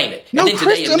you name it. No,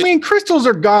 crystals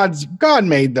are God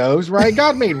made those, right?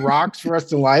 God made rocks for us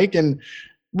to like, and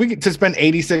we get to spend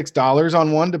 $86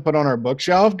 on one to put on our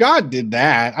bookshelf. God did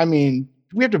that.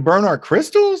 we have to burn our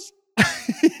crystals?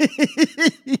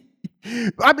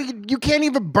 I mean, you can't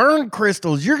even burn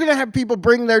crystals. You're going to have people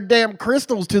bring their damn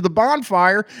crystals to the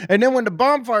bonfire, and then when the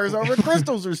bonfire's over,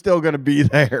 crystals are still going to be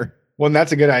there. Well,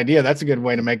 that's a good idea. That's a good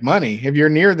way to make money. If you're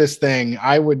near this thing,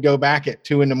 I would go back at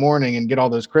 2 a.m. and get all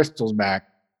those crystals back.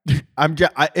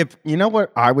 If you know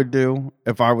what I would do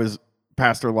if I was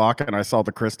Pastor Locke and I saw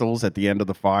the crystals at the end of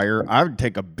the fire, I would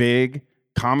take a big,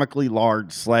 comically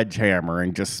large sledgehammer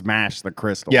and just smash the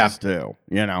crystals too.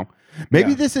 You know,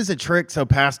 maybe this is a trick so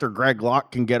Pastor Greg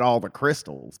Locke can get all the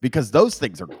crystals, because those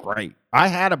things are great. I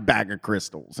had a bag of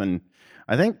crystals, and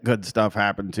I think good stuff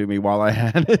happened to me while I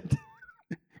had it.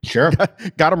 Sure.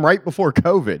 Got them right before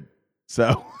COVID.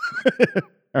 So,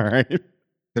 all right.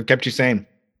 They've kept you sane.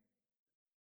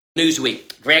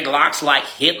 Newsweek. Greg Locke's like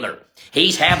Hitler.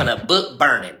 He's having a book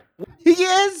burning. He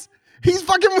is. He's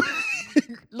fucking.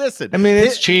 Listen. I mean,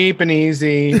 it's cheap and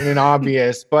easy and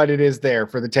obvious, but it is there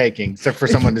for the taking, except for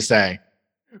someone to say.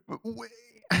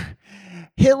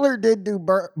 Hitler did do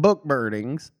book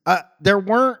burnings. There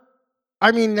weren't.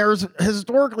 I mean, there's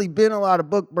historically been a lot of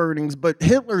book burnings, but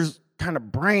Hitler's kind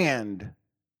of brand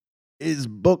is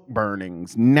book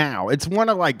burnings now. It's one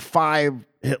of like 5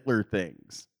 Hitler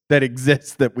things that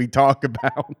exists that we talk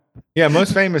about. Yeah,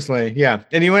 most famously. Yeah.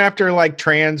 And he went after like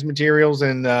trans materials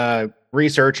and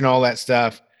research and all that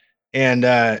stuff. And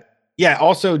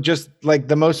also just like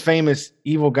the most famous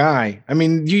evil guy. I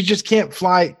mean, you just can't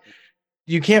fly.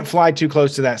 You can't fly too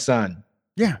close to that sun.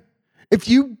 Yeah. If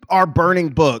you are burning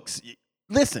books,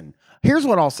 listen, here's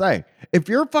what I'll say. If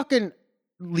you're fucking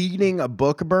leading a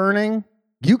book burning,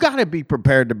 you got to be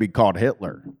prepared to be called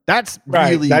Hitler. That's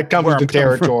really that comes with the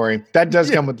territory. That does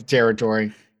come with the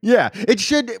territory. Yeah, it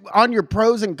should, on your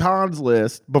pros and cons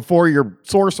list before your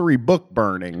sorcery book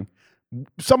burning,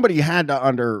 somebody had to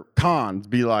under cons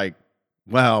be like,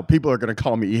 well, people are going to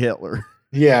call me Hitler.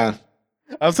 Yeah.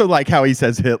 I also like how he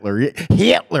says Hitler.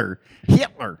 Hitler.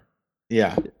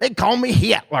 Yeah. They call me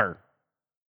Hitler.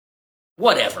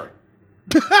 Whatever.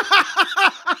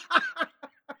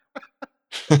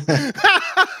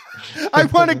 I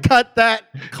want to cut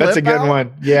that clip. That's a good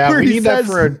one. Yeah, we need that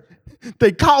for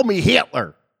they call me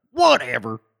Hitler.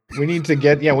 Whatever. We need to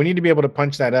be able to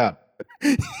punch that up.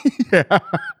 Yeah.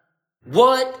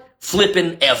 What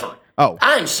flippin' ever? Oh,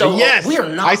 I'm so yes. We are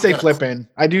not. I say flippin'.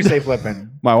 I do say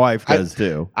flippin'. My wife does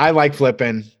too. I like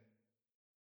flippin'.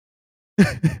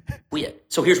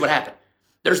 So here's what happened.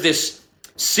 There's this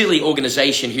silly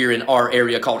organization here in our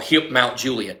area called Hip Mount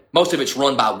Juliet. Most of it's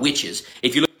run by witches.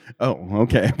 If you look,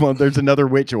 okay. Well, there's another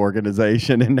witch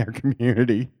organization in their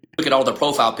community. Look at all the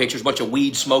profile pictures, bunch of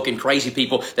weed smoking crazy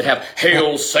people that have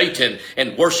Hail Satan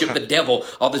and worship the devil,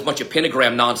 all this bunch of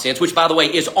pentagram nonsense, which, by the way,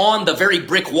 is on the very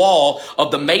brick wall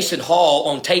of the Mason Hall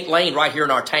on Tate Lane right here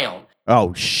in our town.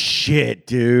 Oh, shit,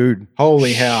 dude.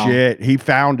 Holy hell. Shit. He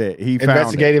found it.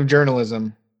 Investigative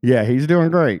journalism. Yeah, he's doing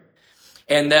great.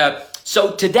 And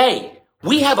so today,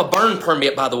 we have a burn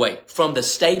permit, by the way, from the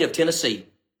state of Tennessee.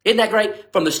 Isn't that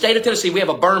great? From the state of Tennessee, we have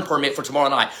a burn permit for tomorrow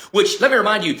night, which, let me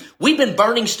remind you, we've been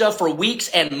burning stuff for weeks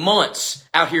and months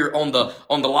out here on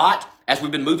the lot as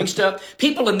we've been moving stuff.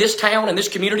 People in this town, in this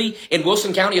community, in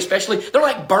Wilson County especially, they're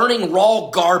like burning raw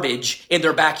garbage in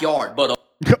their backyard. But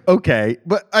okay,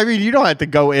 but I mean, you don't have to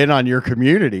go in on your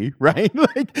community, right?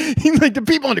 like the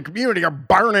people in the community are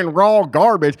burning raw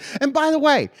garbage. And by the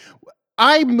way,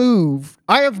 I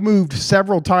have moved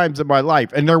several times in my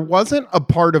life, and there wasn't a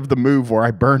part of the move where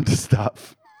I burned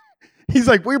stuff. He's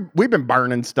like, we've been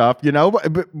burning stuff, you know,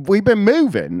 but we've been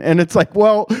moving. And it's like,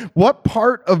 well, what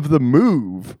part of the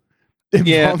move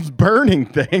involves burning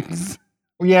things?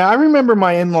 Yeah, I remember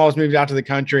my in-laws moved out to the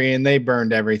country and they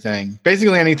burned everything.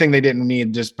 Basically anything they didn't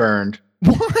need just burned.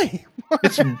 Why?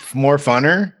 It's more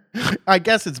funner. I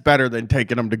guess it's better than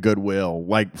taking them to Goodwill,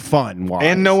 like fun-wise.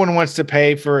 And no one wants to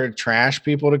pay for trash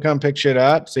people to come pick shit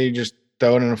up, so you just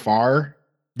throw it in a fire.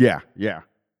 Yeah.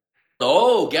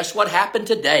 oh, guess what happened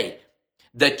today?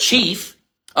 The chief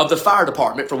of the fire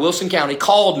department for Wilson County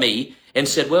called me and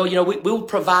said, well, you know, we'll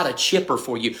provide a chipper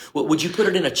for you. Would you put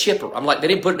it in a chipper? I'm like, they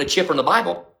didn't put it in a chipper in the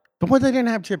Bible. But they didn't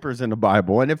have chippers in the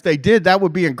Bible. And if they did, that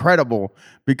would be incredible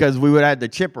because we would have had the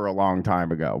chipper a long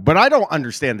time ago. But I don't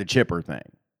understand the chipper thing.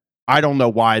 I don't know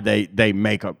why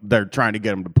they're trying to get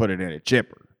them to put it in a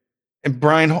chipper. And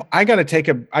Brian, I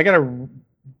gotta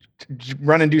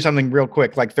run and do something real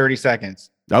quick, like 30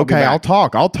 seconds. Okay, I'll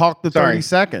talk the 30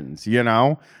 seconds, you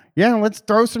know? Yeah, let's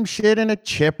throw some shit in a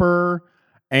chipper.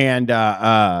 And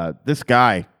this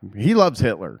guy, he loves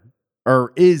Hitler.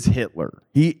 Or is Hitler.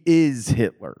 He is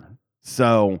Hitler.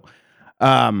 So,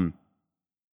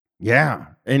 Yeah.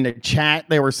 In the chat,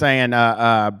 they were saying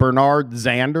Bernard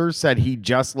Zander said he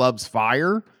just loves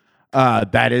fire.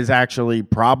 That is actually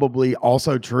probably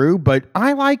also true, but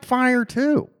I like fire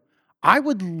too. I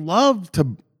would love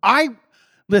to.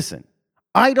 Listen,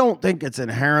 I don't think it's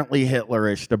inherently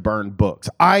Hitlerish to burn books.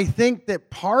 I think that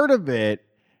part of it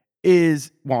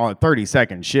is, well, a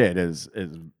 30-second shit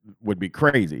would be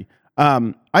crazy.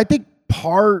 I think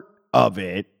part of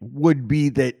it would be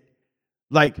that,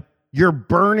 like, you're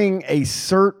burning a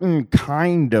certain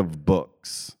kind of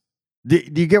books. Do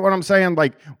you get what I'm saying?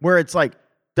 Like, where it's like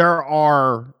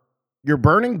you're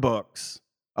burning books.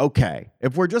 Okay.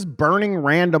 If we're just burning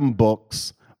random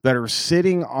books that are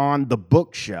sitting on the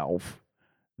bookshelf,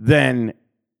 then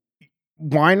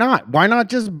why not? Why not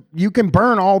just, you can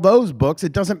burn all those books.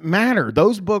 It doesn't matter.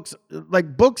 Those books,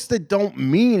 like books that don't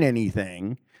mean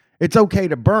anything, it's okay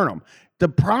to burn them. The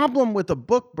problem with the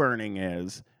book burning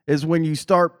is when you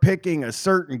start picking a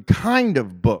certain kind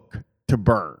of book to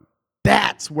burn.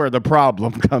 That's where the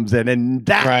problem comes in, and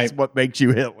that's what makes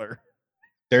you Hitler.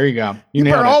 There you go. You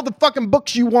burn all the fucking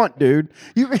books you want, dude.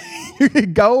 You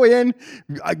go in,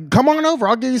 come on over.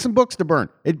 I'll give you some books to burn.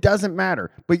 It doesn't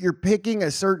matter, but you're picking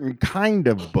a certain kind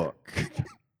of book.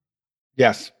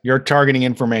 Yes, you're targeting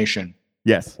information.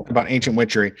 Yes, about ancient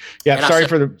witchery. Yeah,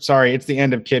 sorry. It's the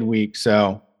end of Kid Week,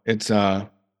 so it's a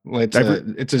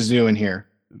zoo in here.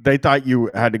 They thought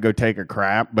you had to go take a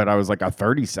crap, but I was like, a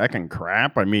 30-second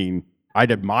crap? I mean,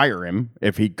 I'd admire him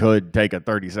if he could take a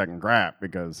 30-second crap,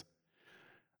 because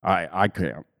I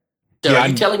can't. So are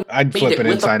you telling me I'd flip it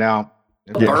inside out.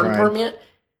 A burn permit,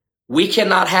 we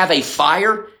cannot have a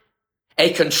fire,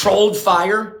 a controlled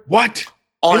fire. What?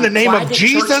 On in the name of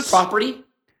Jesus? Property?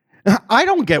 I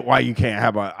don't get why you can't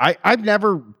have I've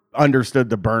never understood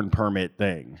the burn permit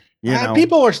thing. You know?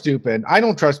 People are stupid. I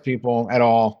don't trust people at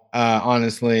all.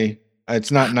 Honestly, it's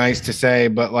not nice to say,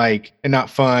 but and not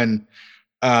fun.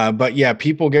 But yeah,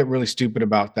 people get really stupid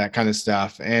about that kind of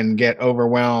stuff and get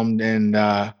overwhelmed and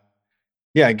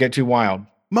get too wild.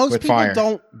 Most people fire.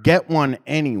 Don't get one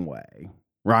anyway,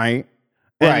 right?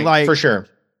 And right, for sure.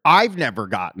 I've never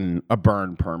gotten a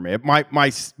burn permit.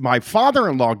 My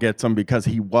father-in-law gets them because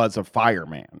he was a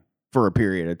fireman for a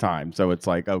period of time. So it's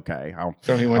like, okay.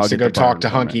 So he wants to go talk to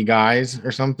hunky guys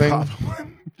or something?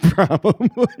 Probably.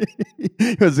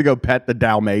 He wants to go pet the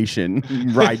Dalmatian,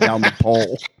 ride down the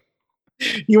pole.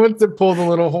 He wants to pull the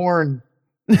little horn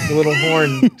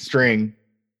string.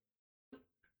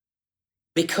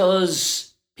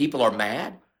 Because people are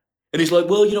mad? And he's like,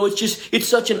 well, it's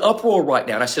such an uproar right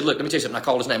now. And I said, look, let me tell you something. I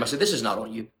called his name. I said, this is not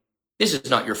on you. This is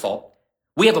not your fault.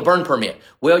 We have a burn permit.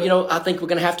 Well, I think we're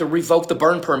going to have to revoke the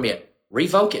burn permit.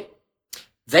 Revoke it.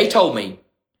 They told me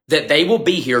that they will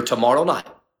be here tomorrow night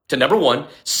to, number one,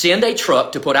 send a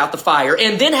truck to put out the fire,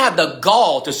 and then have the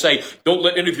gall to say, don't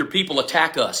let any of your people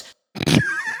attack us.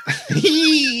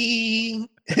 I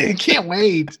can't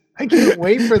wait. I can't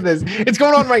wait for this. It's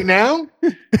going on right now.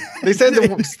 They said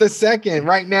the second.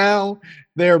 Right now,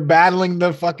 they're battling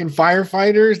the fucking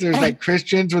firefighters. There's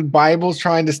Christians with Bibles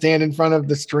trying to stand in front of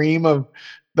the stream of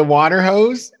the water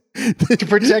hose to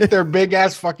protect their big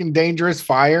ass fucking dangerous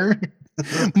fire.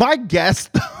 My guess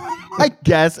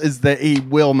is that he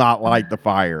will not light the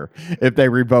fire if they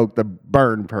revoke the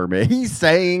burn permit. He's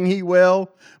saying he will,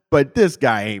 but this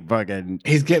guy ain't fucking.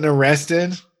 He's getting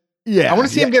arrested. Yeah, I want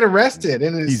to see him get arrested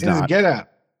in his get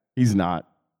up. He's not.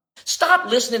 Stop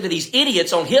listening to these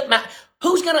idiots on HipMap.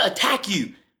 Who's going to attack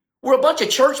you? We're a bunch of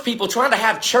church people trying to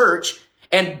have church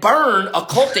and burn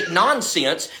occultic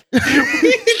nonsense.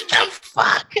 The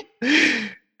fuck?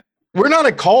 We're not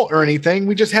a cult or anything.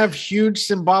 We just have huge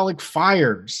symbolic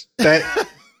fires that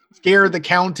scare the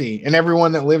county and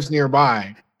everyone that lives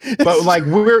nearby. But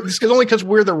it's only because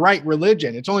we're the right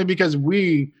religion. It's only because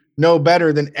we know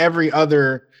better than every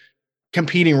other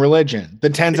competing religion, the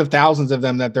tens of thousands of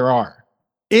them that there are.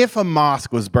 If a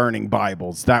mosque was burning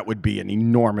Bibles, that would be an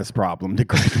enormous problem to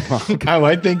Greg Locke. Oh,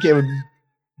 I think it would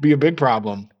be a big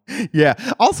problem. Yeah.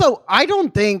 Also, I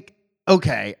don't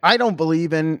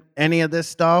believe in any of this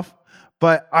stuff,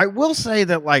 but I will say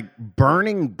that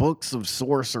burning books of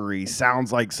sorcery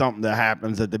sounds like something that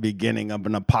happens at the beginning of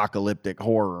an apocalyptic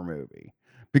horror movie,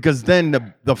 because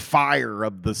then the fire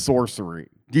of the sorcery.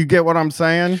 Do you get what I'm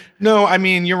saying? No, I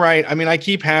mean, you're right. I mean, I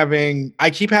keep having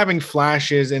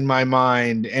flashes in my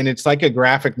mind, and it's like a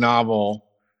graphic novel.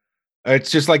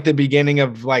 It's just like the beginning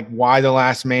of Y the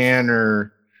Last Man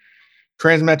or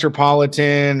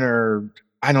Transmetropolitan, or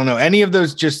I don't know, any of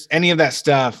that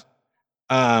stuff.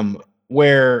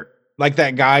 Where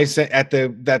that guy said at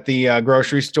the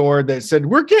grocery store that said,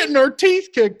 we're getting our teeth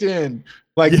kicked in.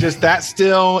 Like just that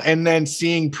still, and then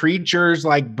seeing preachers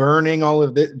like burning all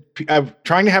of this,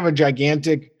 trying to have a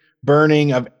gigantic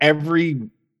burning of every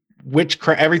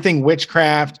everything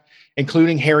witchcraft,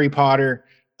 including Harry Potter.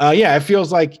 Yeah, it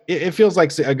feels like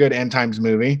a good end times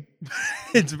movie.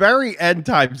 It's very end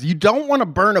times. You don't want to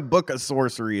burn a book of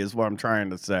sorcery, is what I'm trying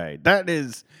to say. That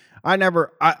is, you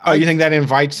think that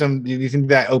invites them? You think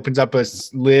that opens up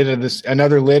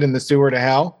another lid in the sewer to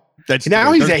hell?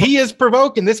 Now he is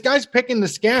provoking. This guy's picking the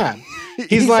scab.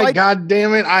 He's like, God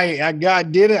damn it! I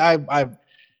did it. I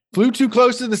flew too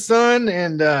close to the sun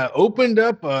and opened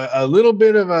up a little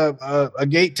bit of a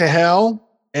gate to hell.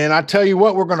 And I tell you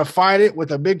what, we're going to fight it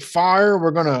with a big fire.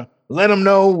 We're going to let them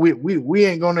know we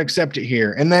ain't going to accept it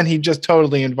here. And then he just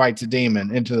totally invites a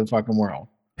demon into the fucking world.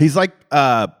 He's like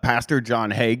Pastor John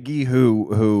Hagee,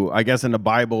 who I guess in the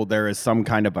Bible there is some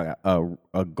kind of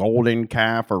a golden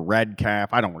calf or red calf.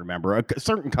 I don't remember, a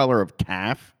certain color of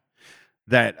calf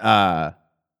that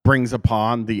brings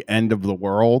upon the end of the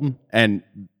world. And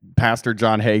Pastor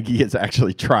John Hagee is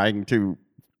actually trying to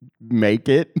make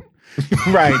it.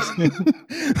 Right.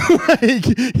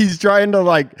 Like, he's trying to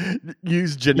like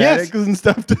use genetics and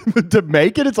stuff to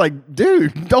make it. It's like,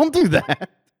 dude, don't do that.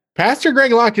 Pastor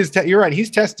Greg Locke is, you're right. He's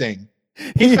testing.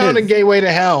 He found a gateway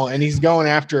to hell and he's going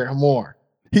after it more.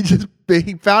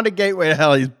 He found a gateway to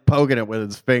hell. He's poking it with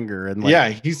his finger and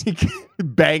he's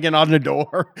banging on the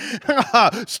door.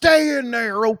 Stay in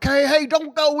there. Okay. Hey,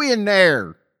 don't go in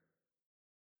there.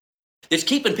 It's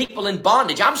keeping people in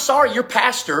bondage. I'm sorry your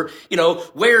pastor,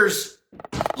 wears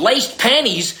laced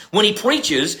panties when he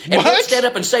preaches and he'll stand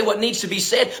up and say what needs to be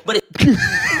said. But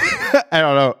I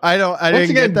don't know. I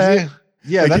didn't get that.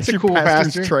 Yeah, that's a cool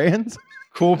pastor. Trans?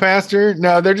 Cool pastor?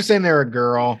 No, they're just saying they're a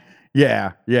girl.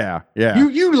 Yeah.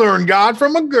 You learn God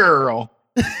from a girl.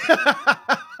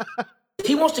 If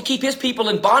he wants to keep his people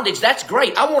in bondage, that's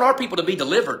great. I want our people to be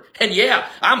delivered. And yeah,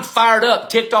 I'm fired up,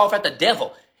 ticked off at the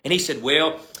devil. And he said,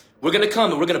 well, we're going to come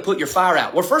and we're going to put your fire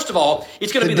out. Well, first of all,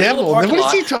 it's going to be the devil. What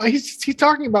is he's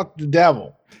talking about the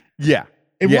devil. Yeah.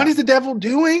 And what is the devil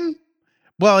doing?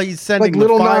 Well, he's sending like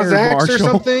little Nas X or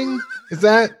something. Is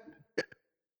that?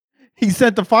 He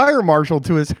sent the fire marshal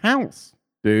to his house,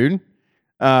 dude.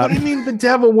 What do you mean the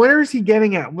devil? Where is he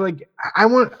getting at? Like,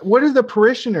 what are the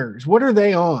parishioners? What are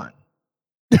they on?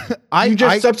 You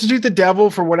just substitute the devil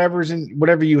for whatever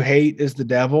you hate is the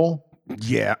devil.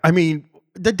 Yeah. I mean,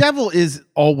 the devil is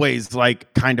always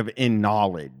like kind of in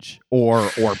knowledge or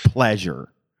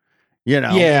pleasure,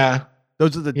 Yeah.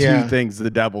 Those are the two things the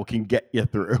devil can get you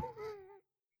through.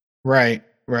 Right.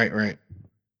 Surrounded.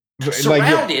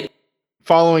 Like,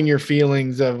 following your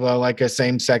feelings of like a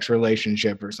same-sex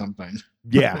relationship or something.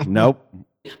 Yeah, nope.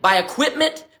 By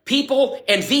equipment, people,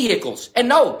 and vehicles. And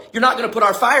no, you're not going to put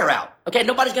our fire out. Okay,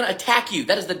 nobody's going to attack you.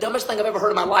 That is the dumbest thing I've ever heard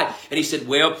in my life. And he said,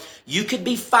 well, you could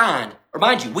be fined.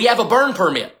 Remind you, we have a burn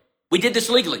permit. We did this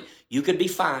legally. You could be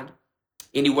fined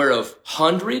anywhere of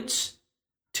hundreds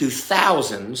to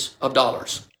thousands of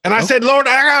dollars. And I said, Lord,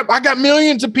 I got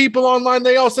millions of people online.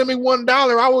 They all send me $1.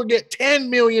 I will get 10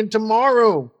 million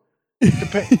tomorrow.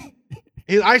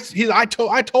 I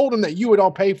told him that you would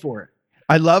all pay for it.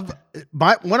 I love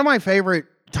one of my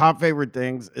top favorite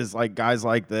things is like guys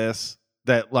like this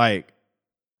that like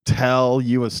tell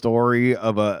you a story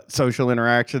of a social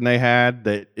interaction they had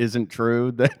that isn't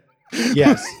true. That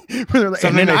yes,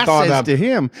 and then I says to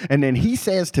him, and then he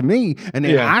says to me, and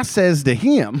then I says to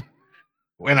him.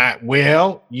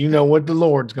 You know what the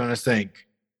Lord's gonna think.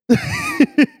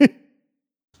 The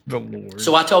Lord.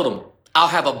 So I told him, I'll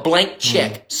have a blank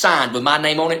check signed with my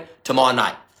name on it tomorrow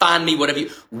night. Find me whatever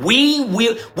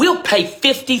we'll pay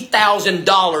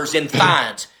 $50,000 in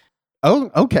fines.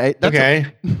 Oh, okay.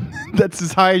 That's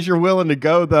as high as you're willing to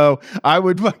go, though. I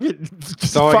would fucking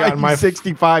fine my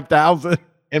 65,000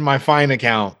 in my fine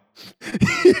account.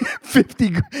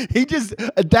 50.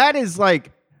 That is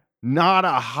like not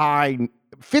a high.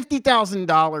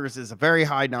 $50,000 is a very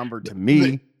high number to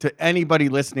me, to anybody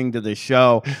listening to this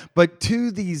show, but to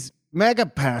these mega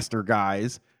pastor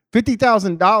guys,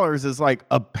 $50,000 is like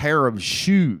a pair of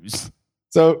shoes.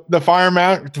 So the fire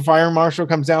marshal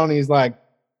comes down and he's like,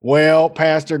 well,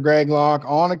 Pastor Greg Locke,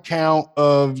 on account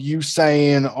of you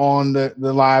saying on the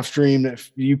live stream that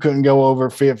you couldn't go over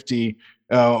 50,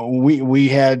 we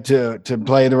had to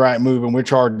play the right move, and we're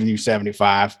charging you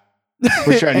 75.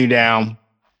 We're shutting you down.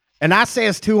 And I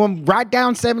says to him, write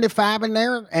down 75 in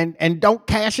there and don't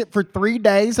cash it for 3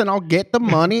 days, and I'll get the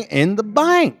money in the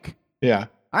bank. Yeah.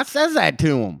 I says that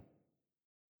to him.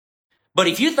 But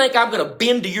if you think I'm going to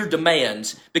bend to your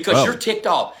demands because you're ticked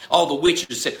off, all the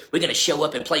witches said, we're going to show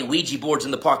up and play Ouija boards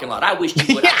in the parking lot. I wish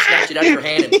you would. I'd snatch it out of your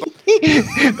hand.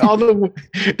 And all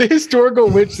the historical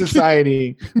witch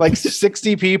society, like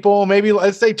 60 people, maybe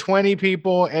let's say 20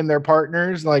 people and their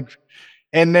partners, like,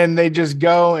 and then they just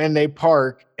go and they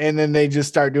park and then they just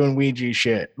start doing Ouija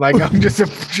shit. Like I'm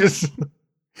just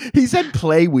He said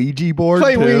play Ouija board.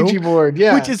 Play too, Ouija board,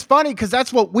 yeah. Which is funny because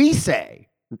that's what we say.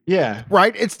 Yeah.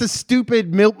 Right? It's the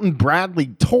stupid Milton Bradley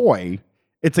toy.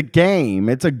 It's a game.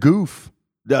 It's a goof.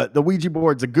 The Ouija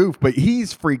board's a goof, but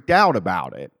he's freaked out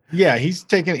about it. Yeah, he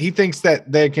thinks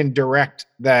that they can direct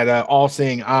that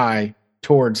all-seeing eye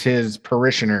towards his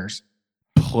parishioners.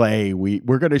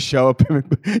 We're gonna show up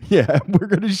we're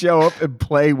gonna show up and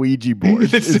play Ouija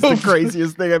boards. It's the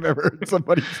craziest thing I've ever heard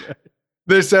somebody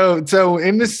say. So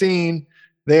in the scene,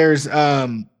 there's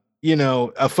a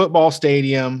football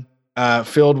stadium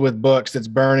filled with books that's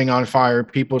burning on fire,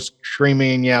 people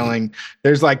screaming and yelling.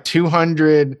 There's like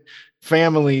 200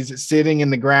 families sitting in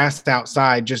the grass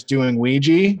outside just doing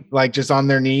Ouija, like just on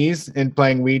their knees and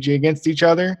playing Ouija against each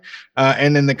other.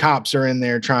 And then the cops are in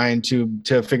there trying to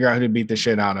figure out who to beat the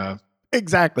shit out of.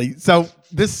 Exactly. So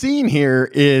the scene here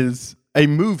is a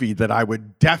movie that I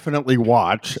would definitely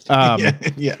watch.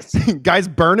 Yes. Guys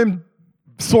burning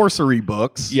sorcery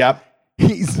books. Yep.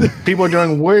 People are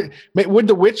doing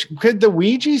could the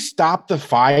Ouija stop the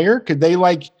fire? Could they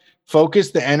like focus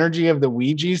the energy of the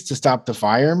Ouijas to stop the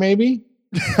fire? Maybe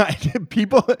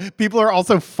people are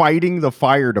also fighting the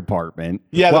fire department.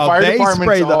 Yeah, the fire department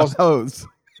spray the hose.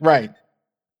 Right.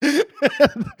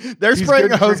 They're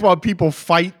spraying a hose while people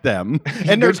fight them,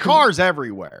 and there's cars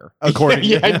everywhere. According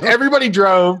to and everybody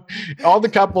drove. All the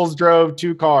couples drove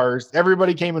 2 cars.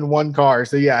 Everybody came in 1 car.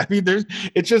 So yeah, I mean,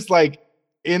 it's just like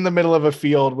in the middle of a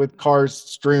field with cars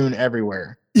strewn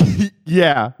everywhere.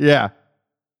 Yeah.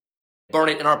 Burn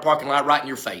it in our parking lot right in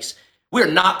your face. We are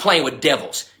not playing with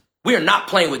devils. We are not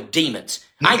playing with demons.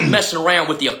 I ain't messing around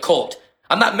with the occult.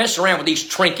 I'm not messing around with these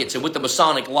trinkets and with the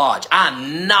Masonic Lodge.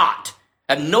 I'm not.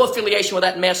 I have no affiliation with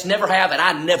that mess, never have, and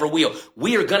I never will.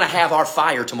 We are going to have our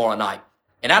fire tomorrow night.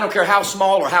 And I don't care how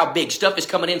small or how big, stuff is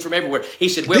coming in from everywhere. He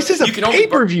said, well, this is a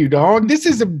pay-per-view, dog. This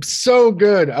is so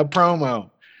good, a promo.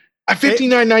 At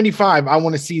 $59.95, I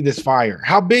want to see this fire.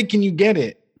 How big can you get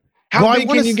it? How big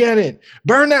can you get it?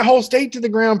 Burn that whole state to the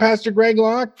ground, Pastor Greg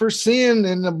Locke, for sin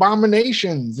and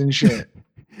abominations and shit.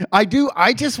 I do.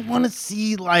 I just want to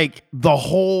see like the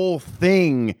whole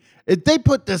thing. If they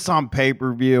put this on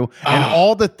pay-per-view and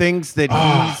all the things that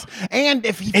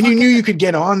you knew you could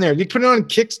get on there. You put it on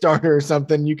Kickstarter or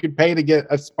something. You could pay to get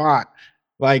a spot,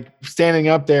 like standing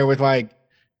up there with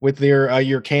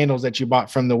your candles that you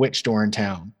bought from the witch store in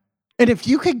town. And if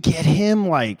you could get him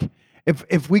like.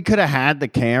 If we could have had the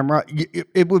camera,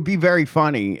 it would be very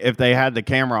funny if they had the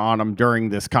camera on him during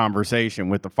this conversation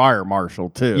with the fire marshal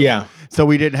too. Yeah. So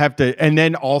we didn't have to, and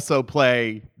then also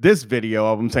play this video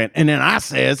of him saying, and then I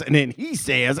says, and then he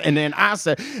says, and then I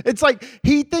said, it's like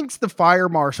he thinks the fire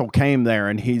marshal came there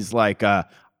and he's like,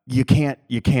 you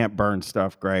can't burn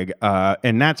stuff, Greg.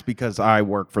 And that's because I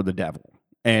work for the devil.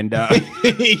 And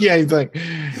yeah, he's like,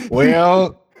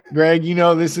 well, Greg,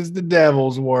 this is the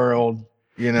devil's world.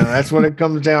 That's what it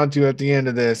comes down to at the end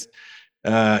of this.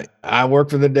 I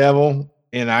work for the devil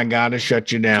and I got to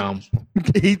shut you down.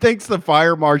 He thinks the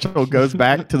fire marshal goes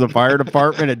back to the fire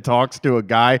department and talks to a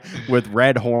guy with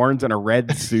red horns and a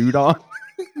red suit on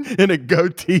and a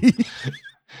goatee.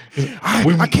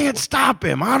 I can't stop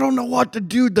him. I don't know what to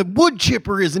do. The wood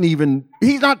chipper he's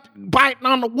not biting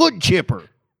on the wood chipper.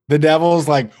 The devil's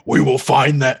like, we will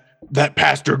find that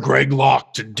Pastor Greg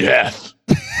Locke to death.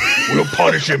 We'll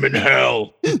punish him in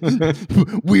hell.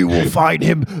 We will find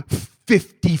him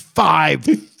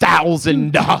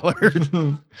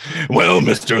 $55,000. Well,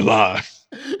 Mr. Locke,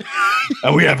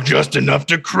 we have just enough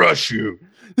to crush you.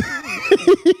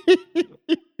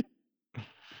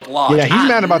 Yeah, he's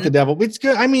mad about the devil. It's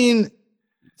good. I mean,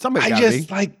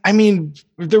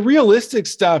 the realistic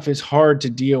stuff is hard to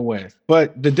deal with,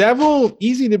 but the devil,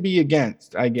 easy to be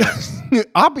against, I guess.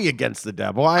 I'll be against the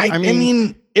devil. I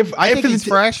mean, I think he's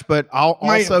fresh, but I'll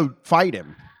also fight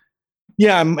him.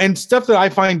 Yeah, and stuff that I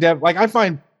find I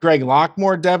find Greg Locke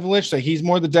more devilish, so he's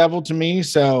more the devil to me.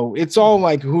 So it's all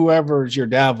like whoever's your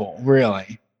devil,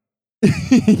 really.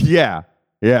 Yeah.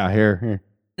 Here.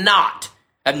 Not.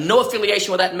 I have no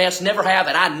affiliation with that mess, never have,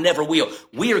 and I never will.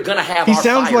 We are going to have our fire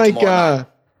sounds like tomorrow night.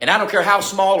 And I don't care how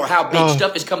small or how big,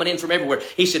 stuff is coming in from everywhere.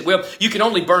 He said, well, you can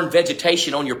only burn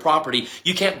vegetation on your property.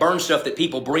 You can't burn stuff that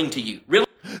people bring to you. Really?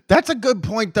 That's a good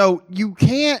point, though. You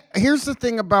can't. Here's the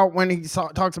thing about when he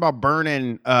talks about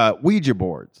burning Ouija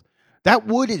boards. That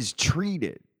wood is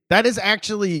treated. That is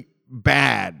actually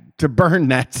bad to burn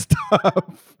that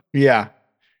stuff. Yeah.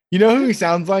 You know who he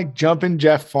sounds like? Jumpin'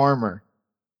 Jeff Farmer.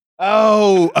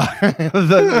 Oh,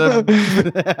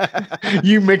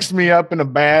 You mixed me up in a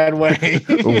bad way.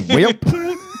 Whip.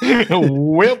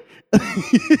 Whip.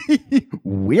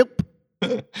 Whip.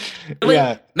 Really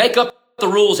Yeah. make up the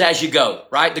rules as you go,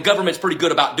 right? The government's pretty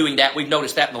good about doing that. We've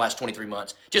noticed that in the last 23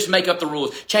 months. Just make up the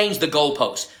rules, change the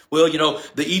goalposts. Well,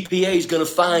 the EPA is going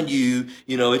to find you.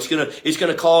 It's going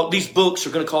to cause, these books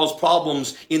are going to cause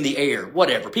problems in the air,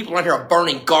 whatever. People around here are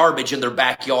burning garbage in their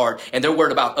backyard and they're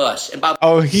worried about us. And by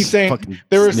He's saying, Fucking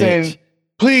they were snitch. saying,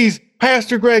 please,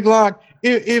 Pastor Greg Locke,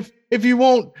 if you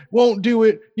won't do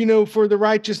it, for the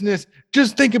righteousness,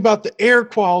 just think about the air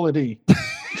quality.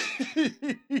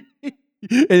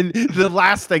 And the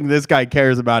last thing this guy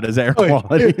cares about is air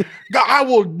quality. I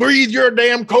will breathe your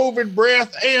damn COVID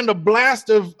breath and a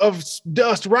blast of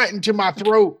dust right into my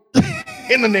throat.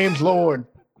 In the name's Lord.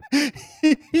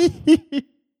 the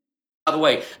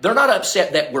way, they're not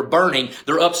upset that we're burning.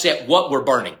 They're upset what we're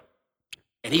burning.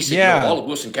 And he said, Yeah. all of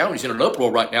Wilson County's in an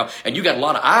uproar right now, and you got a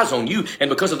lot of eyes on you. And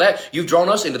because of that, you've drawn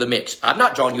us into the mix. I've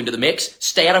not drawn you into the mix.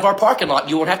 Stay out of our parking lot.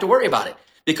 You won't have to worry about it.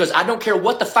 Because I don't care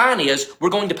what the fine is, we're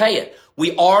going to pay it.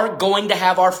 We are going to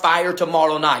have our fire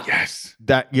tomorrow night. Yes.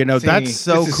 That that's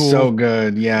so this cool. Is so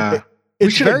good. Yeah. We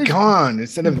It's should have very- gone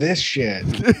instead of this shit.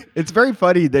 It's very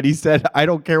funny that he said, "I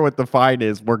don't care what the fine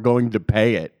is. We're going to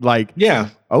pay it." Like, Yeah.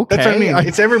 okay, That's what I mean.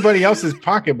 It's everybody else's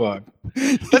pocketbook.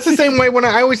 That's the same way when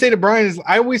I always say to Brian,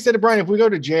 if we go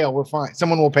to jail, we're fine.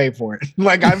 Someone will pay for it.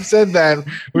 Like I've said that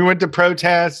we went to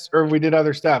protests or we did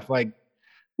other stuff. Like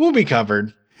we'll be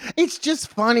covered. It's just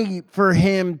funny for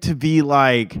him to be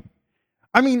like,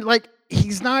 I mean, like,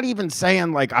 he's not even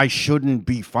saying like I shouldn't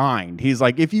be fined. He's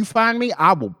like, if you fine me,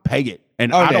 I will pay it.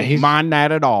 And I don't mind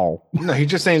that at all. No, he's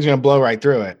just saying he's going to blow right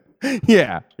through it.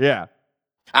 Yeah.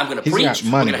 I'm going to He's preach, got we're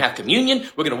money. going to have communion,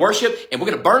 we're going to worship, and we're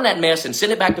going to burn that mess and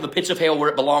send it back to the pits of hell where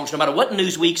it belongs, no matter what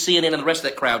Newsweek, CNN, and the rest of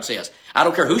that crowd says. I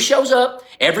don't care who shows up,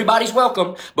 everybody's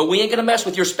welcome, but we ain't going to mess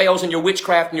with your spells and your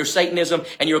witchcraft and your Satanism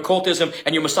and your occultism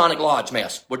and your Masonic Lodge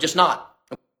mess. We're just not.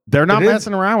 They're not It is-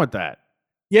 messing around with that.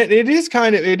 Yeah,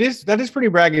 that is pretty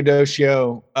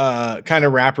braggadocio, kind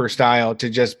of rapper style to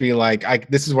just be like,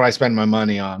 this is what I spend my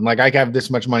money on. Like I have this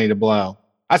much money to blow.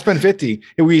 I spend 50.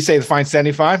 If we say the fine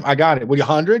 75, I got it. Will you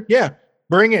 100? Yeah,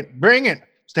 bring it.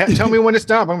 Tell me when to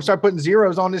stop. I'm gonna start putting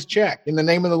zeros on this check in the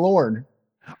name of the Lord.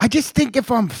 I just think if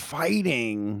I'm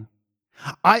fighting,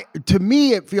 to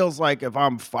me it feels like if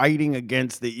I'm fighting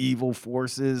against the evil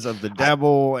forces of the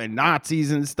devil and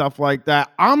Nazis and stuff like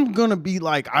that, I'm gonna be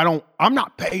like, I'm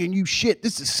not paying you shit.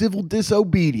 This is civil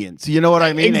disobedience. You know what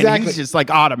I mean? Exactly. And he's just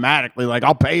like automatically like,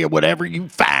 I'll pay you whatever you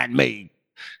find me.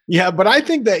 Yeah, but I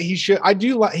think that he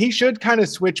should kind of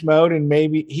switch mode and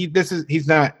maybe he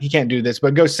can't do this,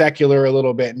 but go secular a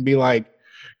little bit and be like,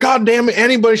 God damn it,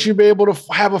 anybody should be able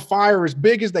to have a fire as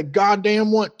big as they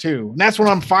goddamn want to. And that's what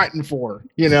I'm fighting for,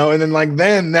 and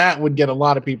then that would get a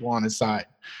lot of people on his side.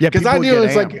 Yeah, Because people get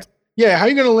it's like, amped. yeah, how are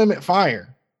you going to limit fire?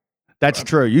 That's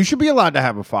true. You should be allowed to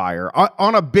have a fire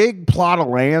on a big plot of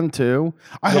land too.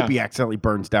 I hope Yeah. he accidentally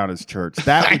burns down his church.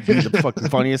 That would be the fucking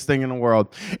funniest thing in the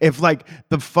world. If like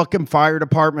the fucking fire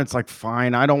department's like,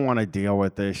 fine, I don't want to deal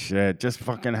with this shit. Just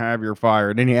fucking have your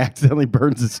fire. And then he accidentally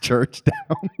burns his church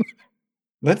down.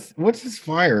 What's this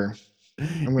fire?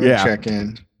 I'm going to Yeah. check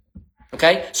in.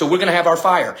 Okay? So we're going to have our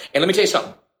fire. And let me tell you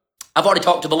something. I've already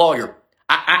talked to the lawyer.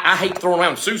 I hate throwing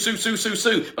around sue. But let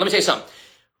me tell you something.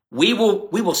 We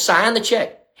will sign the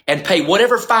check and pay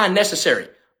whatever fine necessary.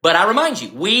 But I remind you,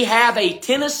 we have a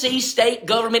Tennessee state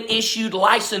government issued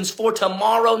license for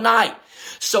tomorrow night.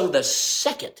 So the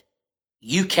second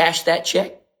you cash that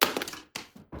check,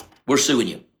 we're suing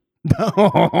you.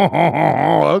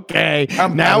 Okay.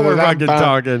 Now we're fucking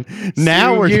talking.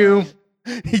 Now we're you.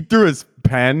 He threw his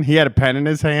pen. He had a pen in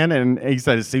his hand and he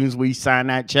said, as soon as we sign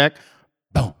that check,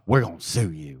 boom, we're going to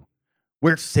sue you.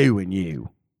 We're suing you.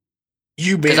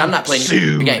 Because I'm not playing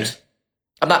your games.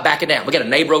 I'm not backing down. We got a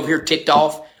neighbor over here ticked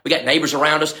off. We got neighbors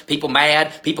around us, people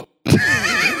mad, people.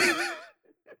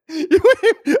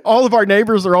 All of our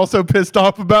neighbors are also pissed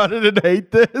off about it and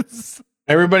hate this.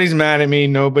 Everybody's mad at me.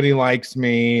 Nobody likes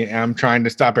me. I'm trying to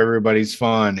stop everybody's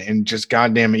fun. And just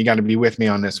goddamn it, you got to be with me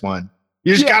on this one.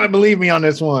 You just got to believe me on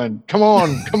this one. Come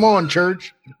on,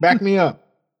 church. Back me up.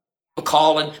 People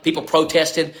calling, people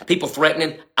protesting, people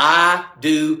threatening. I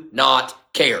do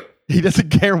not care. He doesn't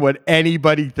care what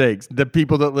anybody thinks. The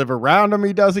people that live around him,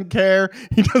 he doesn't care.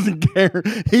 He doesn't care.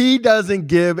 He doesn't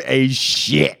give a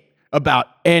shit about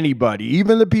anybody,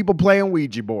 even the people playing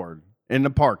Ouija board in the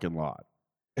parking lot.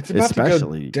 It's about to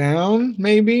Especially- go down,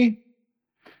 maybe.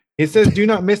 It says, do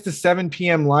not miss the 7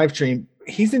 p.m. live stream.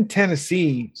 He's in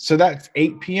Tennessee, so that's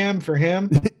 8 p.m. for him.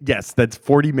 Yes, that's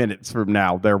 40 minutes from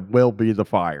now. There will be the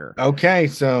fire. Okay,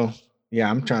 so yeah,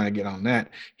 I'm trying to get on that.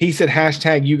 He said,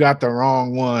 hashtag you got the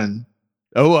wrong one.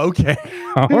 Oh, okay.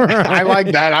 All right. I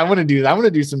like that. I want to do that. I want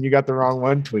to do some you got the wrong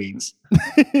one tweets.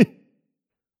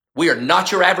 We are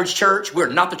not your average church. We're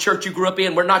not the church you grew up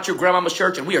in. We're not your grandmama's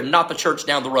church, and we are not the church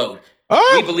down the road.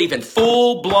 Oh! We believe in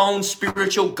full-blown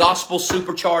spiritual gospel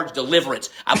supercharged deliverance.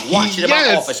 I've watched it in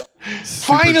my office.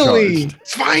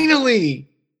 Finally.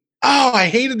 Oh, I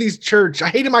hated these church. I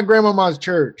hated my grandmama's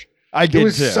church. I did It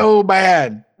was too. so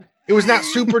bad. It was not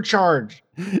supercharged.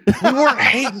 We weren't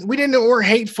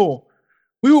hateful.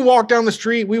 We would walk down the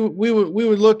street. We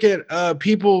would look at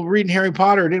people reading Harry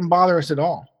Potter. It didn't bother us at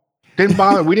all. Didn't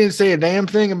bother. We didn't say a damn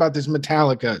thing about this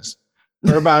Metallicas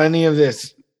or about any of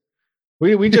this.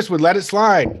 We just would let it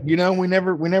slide. You know, we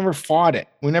never fought it.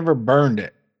 We never burned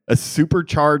it. A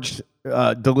supercharged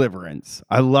deliverance.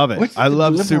 I love it. What's I the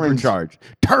love deliverance? supercharged.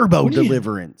 Turbo What do you-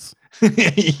 deliverance.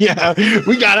 Yeah,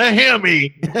 we got a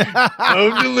Hemi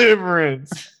of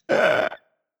deliverance.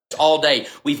 All day.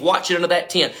 We've watched it under that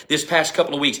tent this past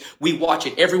couple of weeks. We watch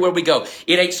it everywhere we go.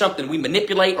 It ain't something we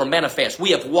manipulate or manifest.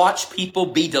 We have watched people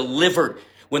be delivered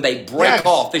when they break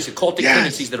off these occultic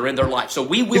tendencies that are in their life. So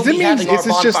we will be having our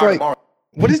bonfire tomorrow.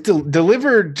 What is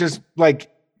delivered? Just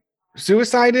like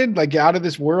suicided, like out of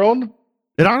this world?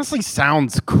 It honestly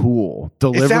sounds cool.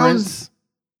 Deliverance.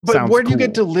 But sounds where do you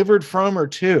get cool. delivered from or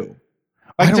to?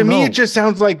 I Like to don't me, know. it just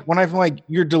sounds like when I'm like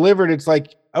you're delivered, it's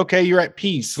like okay, you're at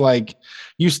peace. Like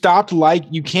you stopped, like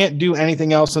you can't do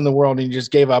anything else in the world, and you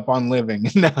just gave up on living.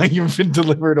 Now you've been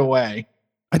delivered away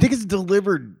I think it's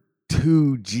delivered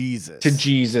to Jesus. to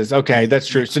Jesus. Okay, that's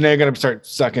true. So now you're gonna start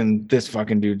sucking this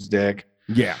fucking dude's dick.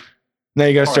 Yeah. Now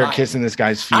you gotta All start right. kissing this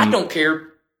guy's feet. I don't care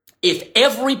if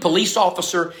every police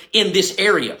officer in this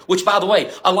area, which by the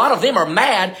way, a lot of them are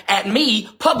mad at me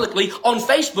publicly on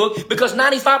Facebook because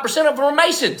 95% of them are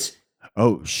Masons.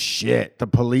 Oh shit. The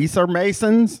police are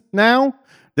Masons now?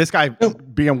 This guy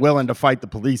being willing to fight the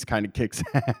police kind of kicks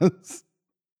ass.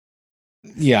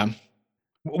 Yeah.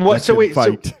 What? That's So a wait. So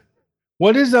fight.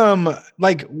 what is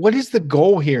like? What is the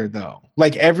goal here though?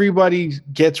 Like everybody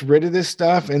gets rid of this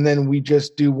stuff, and then we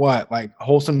just do what? Like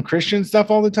wholesome Christian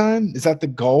stuff all the time? Is that the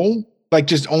goal? Like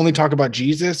just only talk about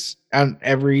Jesus on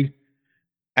every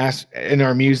in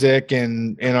our music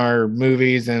and in our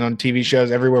movies and on TV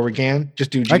shows everywhere we can?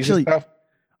 Just do Jesus Actually, stuff.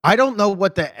 I don't know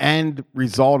what the end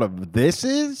result of this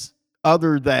is,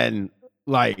 other than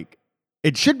like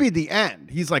it should be the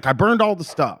end. He's like, I burned all the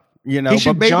stuff, you know, He but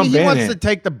should maybe jump he in wants it. to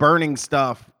take the burning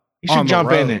stuff. He should on the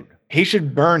jump in road. it. He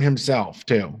should burn himself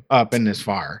too up in this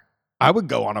fire. I would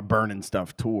go on a burning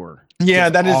stuff tour. Yeah,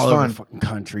 Just that is all over fun. the fucking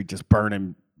country, just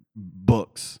burning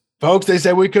books. Folks, they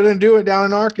said we couldn't do it down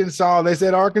in Arkansas. They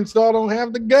said Arkansas don't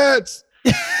have the guts.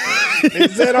 They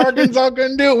said Arkansas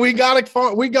couldn't do it. We got a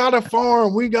farm. We got a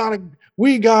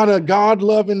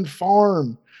God-loving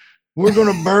farm. We're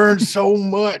gonna burn so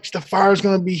much. The fire's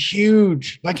gonna be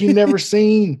huge, like you've never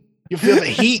seen. You feel the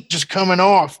heat just coming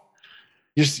off.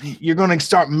 You're gonna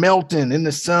start melting in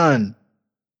the sun.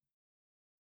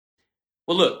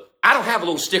 Well, look, I don't have a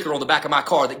little sticker on the back of my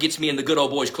car that gets me in the good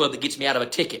old boys club that gets me out of a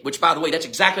ticket, which, by the way, that's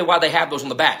exactly why they have those on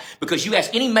the back. Because you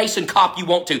ask any Mason cop you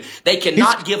want to, they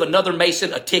cannot give another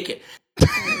Mason a ticket.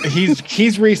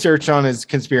 He's researched on his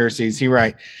conspiracies. He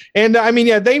right. And I mean,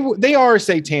 yeah, they are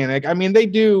satanic. I mean, they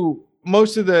do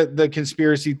most of the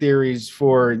conspiracy theories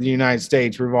for the United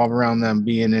States revolve around them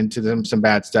being into some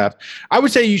bad stuff. I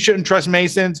would say you shouldn't trust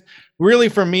Masons. Really,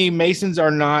 for me, Masons are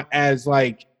not as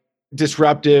like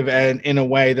disruptive and in a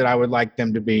way that I would like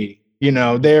them to be. You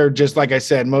know, they're just like I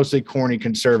said, mostly corny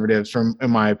conservatives, in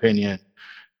my opinion.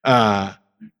 But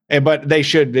they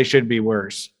should be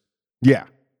worse. Yeah.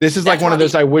 This is like That's one of why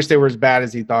those. I wish they were as bad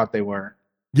as he thought they were.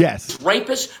 Yes.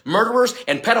 Rapists, murderers,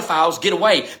 and pedophiles get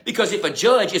away because if a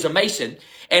judge is a Mason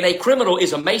and a criminal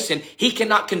is a Mason, he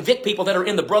cannot convict people that are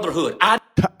in the Brotherhood. I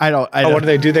don't. What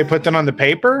do? They put that on the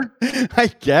paper?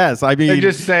 I guess. I mean, They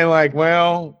just say like,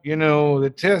 well, you know, the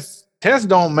tests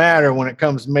don't matter when it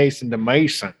comes Mason to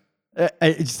Mason.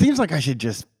 it seems like I should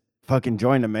just fucking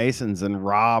join the Masons and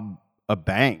rob a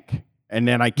bank, and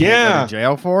then I can't go to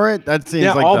jail for it. That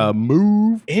seems like the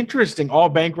move. Interesting. All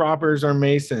bank robbers are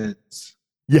Masons.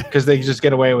 Yeah, because they just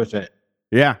get away with it.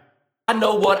 Yeah. I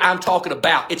know what I'm talking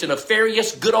about. It's a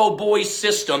nefarious, good old boys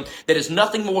system that is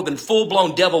nothing more than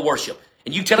full-blown devil worship.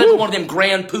 And you tell every one of them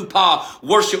grand poopah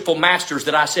worshipful masters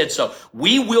that I said so.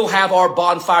 We will have our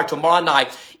bonfire tomorrow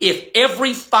night. If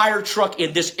every fire truck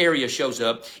in this area shows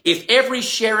up, if every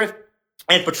sheriff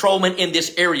and patrolman in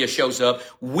this area shows up,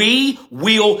 we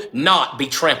will not be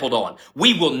trampled on.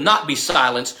 We will not be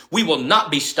silenced. We will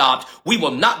not be stopped. We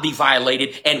will not be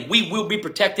violated, and we will be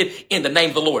protected in the name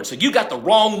of the Lord. So you got the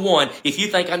wrong one if you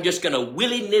think I'm just going to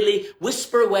willy-nilly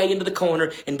whisper away into the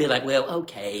corner and be like, well,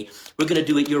 okay, we're going to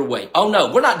do it your way. Oh,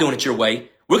 no, we're not doing it your way.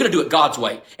 We're going to do it God's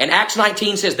way. And Acts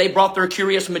 19 says they brought their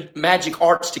curious magic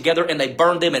arts together and they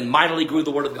burned them and mightily grew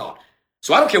the word of God.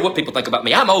 So I don't care what people think about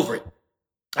me. I'm over it.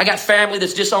 I got family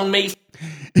that's disowned me.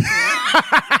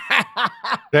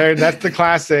 That's the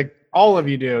classic. All of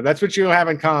you do. That's what you have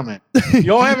in common.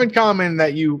 You all have in common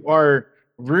that you are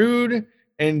rude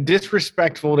and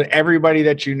disrespectful to everybody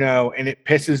that you know, and it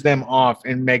pisses them off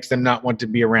and makes them not want to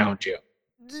be around you.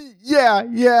 Yeah.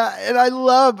 And I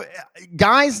love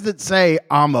guys that say,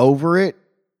 I'm over it,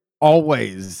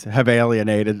 always have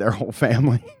alienated their whole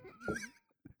family.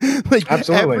 Like,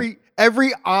 absolutely.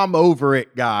 Every I'm over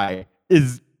it guy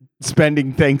is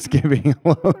spending Thanksgiving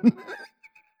alone.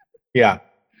 Yeah.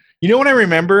 You know what I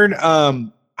remembered?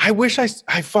 I wish I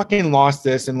fucking lost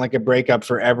this in like a breakup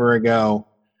forever ago.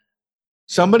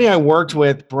 Somebody I worked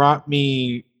with brought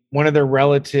me one of their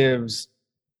relatives'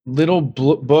 little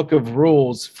book of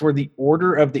rules for the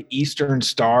Order of the Eastern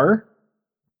Star,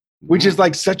 which is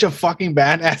like such a fucking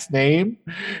badass name.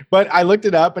 But I looked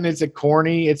it up and it's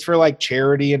it's for like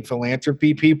charity and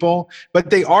philanthropy people,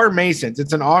 but they are Masons.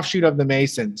 It's an offshoot of the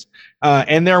Masons.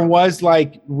 And there was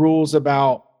like rules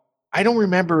about, I don't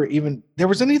remember even, there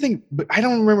was anything, but I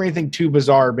don't remember anything too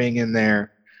bizarre being in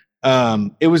there.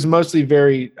 It was mostly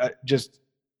very just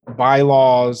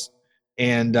bylaws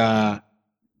and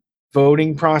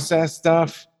voting process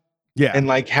stuff. Yeah. And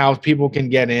like how people can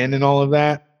get in and all of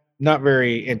that. Not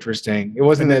very interesting. It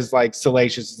wasn't as like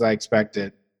salacious as I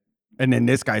expected. And then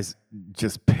this guy's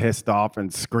just pissed off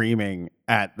and screaming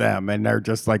at them, and they're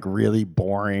just like really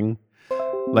boring.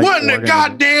 Like, what in the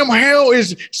goddamn hell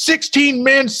is 16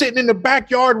 men sitting in the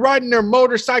backyard riding their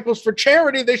motorcycles for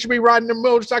charity? They should be riding their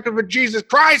motorcycles for Jesus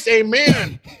Christ.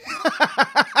 Amen.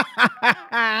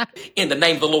 In the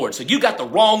name of the Lord. So you got the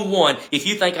wrong one if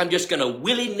you think I'm just going to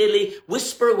willy-nilly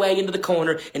whisper away into the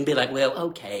corner and be like, well,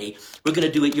 okay, we're going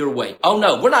to do it your way. Oh,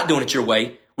 no, we're not doing it your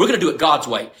way. We're going to do it God's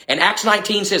way. And Acts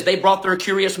 19 says they brought their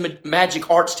curious magic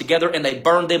arts together and they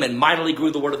burned them and mightily grew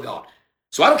the word of God.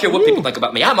 So I don't care what people think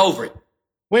about me. I'm over it.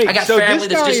 Wait, I got so family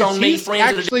this that's guy disowned me,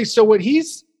 friends. Actually, so what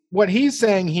he's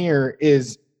saying here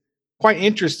is quite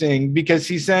interesting, because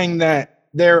he's saying that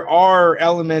there are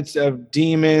elements of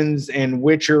demons and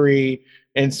witchery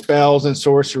and spells and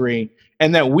sorcery,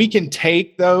 and that we can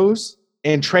take those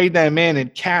and trade them in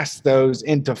and cast those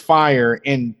into fire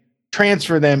and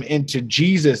transfer them into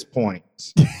Jesus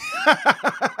points.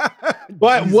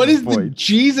 But what is the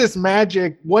Jesus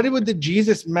magic? What would the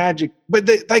Jesus magic? But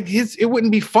it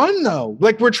wouldn't be fun though.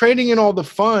 Like, we're trading in all the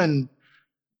fun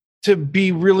to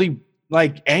be really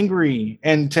like angry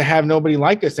and to have nobody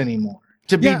like us anymore,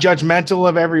 to be judgmental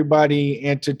of everybody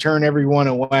and to turn everyone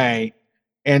away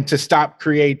and to stop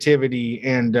creativity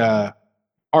and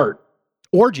art.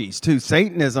 Orgies too.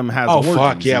 Satanism has orgies.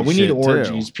 Fuck yeah, we need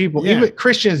orgies. Too. People, even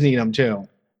Christians need them too.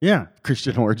 Yeah,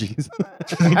 Christian orgies.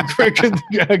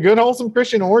 A good wholesome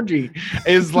Christian orgy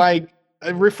is like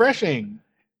refreshing.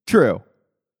 True.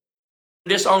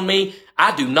 This on me,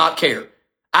 I do not care.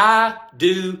 I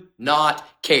do not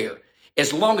care.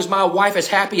 As long as my wife is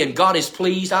happy and God is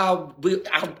pleased, I'll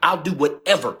do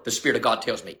whatever the Spirit of God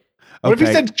tells me. What if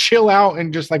he said chill out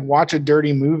and just like watch a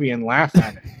dirty movie and laugh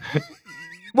at it?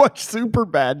 Watch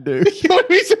Superbad, dude. What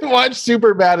if he said watch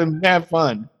Superbad and have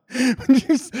fun?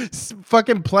 Just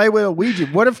fucking play with a Ouija.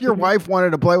 What if your wife wanted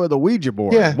to play with a Ouija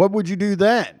board? Yeah. What would you do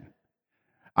then?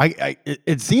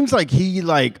 It seems like he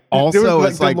like also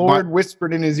is like the Lord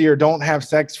whispered in his ear, "Don't have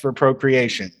sex for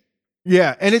procreation."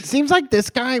 Yeah, and it seems like this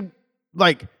guy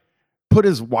like put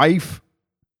his wife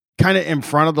kind of in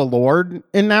front of the Lord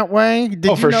in that way.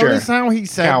 Did you notice how he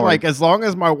said, Coward. Like, as long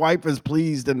as my wife is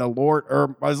pleased and the Lord,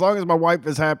 or as long as my wife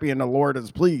is happy and the Lord is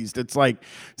pleased? It's like,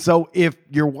 so if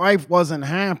your wife wasn't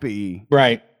happy,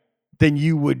 right, then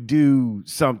you would do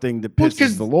something that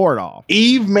pisses the Lord off.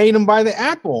 Eve made him buy the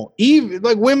apple. Eve,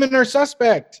 like, women are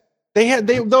suspect.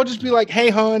 They'll just be like,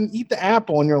 "Hey, hon, eat the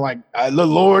apple," and you're like, "The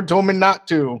Lord told me not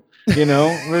to." You know,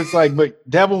 it's like, but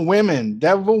devil women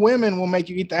will make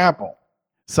you eat the apple.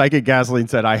 Psychic Gasoline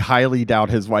said, "I highly doubt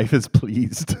his wife is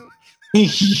pleased."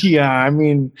 Yeah, I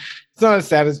mean, it's not as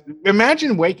sad as,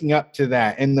 imagine waking up to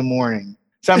that in the morning.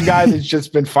 Some guy that's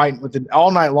just been fighting with it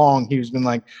all night long. He's been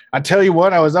like, "I tell you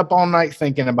what, I was up all night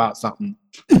thinking about something."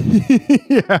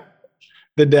 Yeah,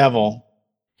 the devil.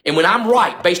 And when I'm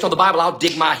right, based on the Bible, I'll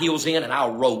dig my heels in and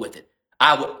I'll roll with it.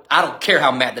 I don't care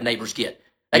how mad the neighbors get.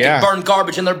 They can burn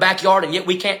garbage in their backyard, and yet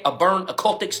we can't burn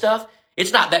occultic stuff.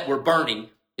 It's not that we're burning.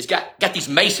 It's got these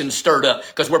Masons stirred up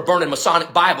because we're burning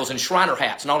Masonic Bibles and Shriner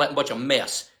hats and all that bunch of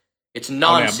mess. It's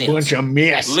nonsense. All that bunch of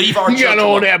mess. Leave our church got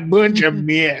all alone. that bunch of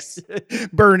mess.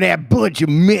 Burn that bunch of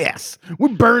mess. We're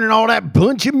burning all that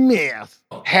bunch of mess.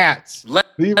 Hats. Let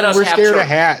us We're have scared church. of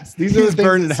hats. These are the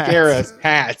things that scare us.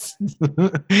 Hats.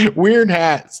 Weird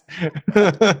hats.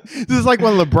 This is like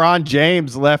when LeBron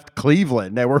James left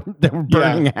Cleveland. They were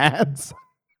burning hats.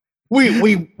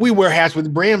 We wear hats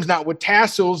with brims, not with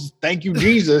tassels. Thank you,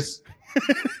 Jesus.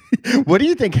 What do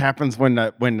you think happens when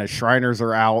the Shriners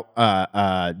are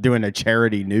out doing a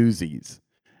charity newsies,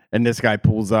 and this guy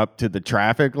pulls up to the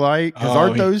traffic light? Because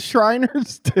aren't those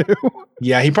Shriners too?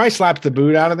 Yeah, he probably slapped the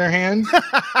boot out of their hands.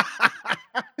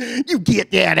 You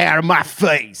get that out of my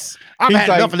face! I've had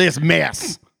enough of this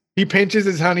mess. He pinches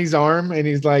his honey's arm and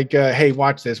he's like, "Hey,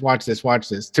 watch this, watch this, watch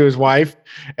this," to his wife.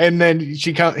 And then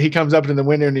he comes up to the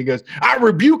window and he goes, "I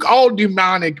rebuke all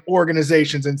demonic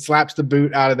organizations," and slaps the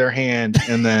boot out of their hand.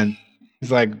 And then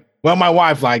he's like, "Well, my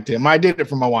wife liked him. I did it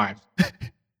for my wife.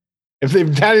 If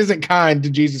that isn't kind to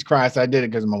Jesus Christ, I did it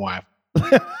because of my wife."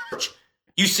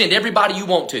 You send everybody you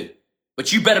want to,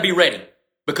 but you better be ready.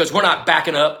 Because we're not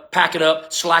backing up, packing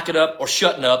up, slacking up, or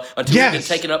shutting up until we've been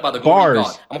taken up by the glory of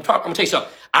God. I'm gonna tell you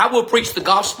something. I will preach the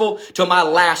gospel to my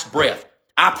last breath.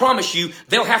 I promise you,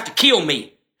 they'll have to kill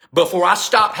me before I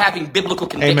stop having biblical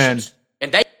convictions. Amen.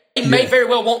 And they may very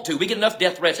well want to. We get enough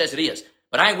death threats as it is.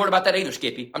 But I ain't worried about that either,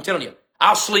 Skippy. I'm telling you,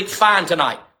 I'll sleep fine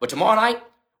tonight. But tomorrow night,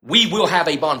 we will have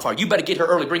a bonfire. You better get here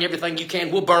early. Bring everything you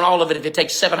can. We'll burn all of it if it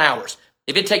takes 7 hours.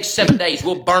 If it takes 7 days,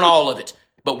 we'll burn all of it.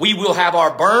 But we will have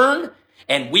our burn.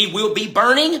 And we will be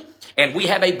burning, and we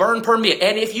have a burn permit.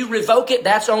 And if you revoke it,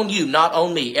 that's on you, not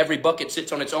on me. Every bucket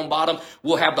sits on its own bottom.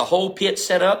 We'll have the whole pit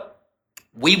set up.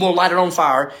 We will light it on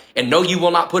fire, and no, you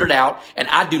will not put it out. And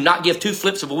I do not give 2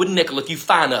 flips of a wooden nickel if you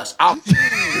fine us.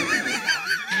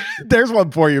 There's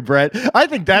one for you, Brett. I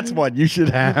think that's one you should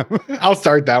have. I'll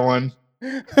start that one.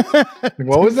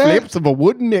 What was that? Flips of a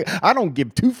wooden nickel. I don't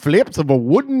give 2 flips of a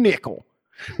wooden nickel.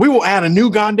 We will add a new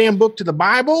goddamn book to the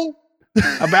Bible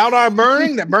about our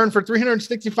burning that burned for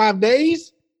 365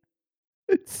 days.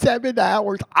 7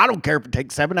 hours. I don't care if it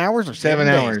takes 7 hours or 7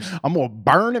 hours. days. I'm going to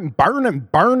burn and burn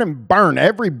and burn and burn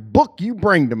every book you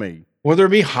bring to me. Will there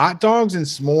be hot dogs and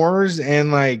s'mores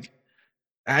and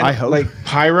I hope like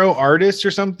pyro artists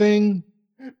or something?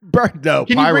 No,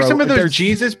 can you bring some of those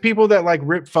Jesus people that like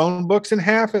rip phone books in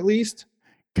half at least?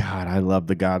 God, I love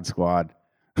the God Squad.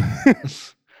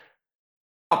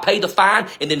 I'll pay the fine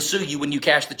and then sue you when you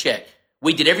cash the check.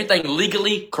 We did everything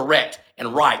legally correct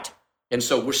and right. And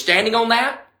so we're standing on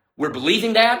that. We're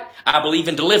believing that. I believe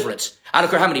in deliverance. I don't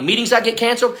care how many meetings I get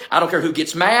canceled. I don't care who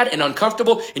gets mad and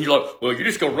uncomfortable. And you're like, well, you're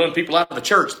just going to run people out of the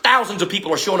church. Thousands of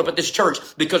people are showing up at this church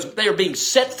because they are being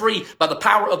set free by the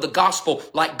power of the gospel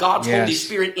like God's Holy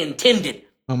Spirit intended.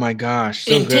 Oh my gosh.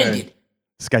 So intended. Good.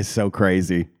 This guy's so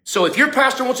crazy. So if your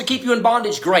pastor wants to keep you in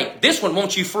bondage, great. This one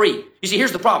wants you free. You see,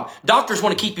 here's the problem. Doctors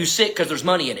want to keep you sick because there's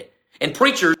money in it. And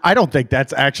preachers... I don't think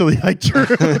that's actually like true.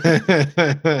 That's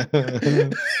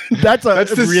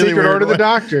the really secret order of the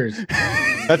doctors.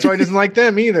 That's why he doesn't like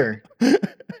them either.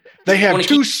 They have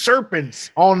 2 serpents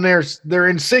on their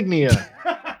insignia.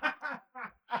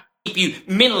 Keep you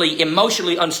mentally,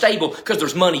 emotionally unstable because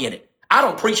there's money in it. I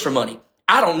don't preach for money.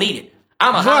 I don't need it.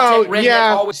 I'm a high-tech redneck.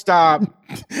 Yeah, always stop.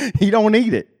 He don't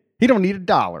need it. He don't need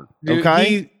 $1.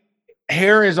 Okay.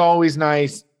 Hair is always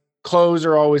nice. Clothes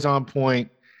are always on point.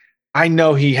 I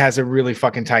know he has a really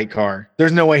fucking tight car.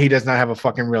 There's no way he does not have a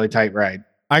fucking really tight ride.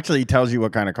 Actually, he tells you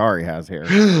what kind of car he has here.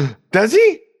 Does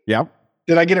he? Yep.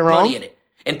 Did I get it wrong? money in it.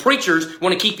 And preachers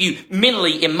want to keep you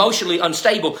mentally, emotionally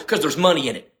unstable because there's money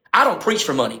in it. I don't preach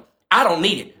for money. I don't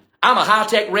need it. I'm a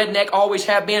high-tech redneck, always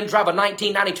have been, drive a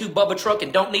 1992 Bubba truck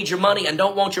and don't need your money and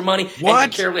don't want your money. What?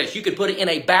 And care less. You could put it in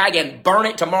a bag and burn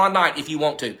it tomorrow night if you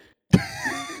want to.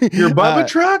 Your Bubba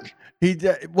truck?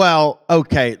 Well,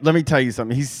 okay, let me tell you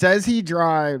something. He says he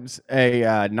drives a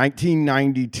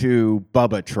 1992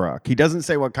 Bubba truck. He doesn't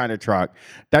say what kind of truck.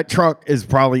 That truck is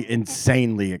probably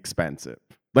insanely expensive.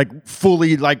 Like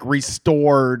fully like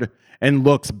restored and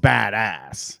looks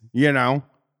badass, you know?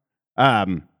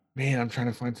 Man, I'm trying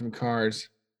to find some cars.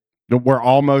 We're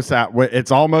almost at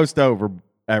it's almost over,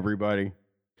 everybody.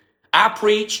 I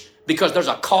preach because there's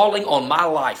a calling on my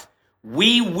life.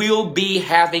 We will be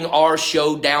having our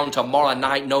showdown tomorrow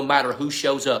night, no matter who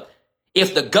shows up.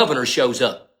 If the governor shows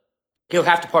up, he'll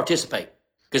have to participate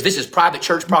because this is private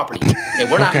church property,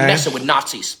 and we're not messing with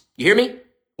Nazis. You hear me?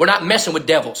 We're not messing with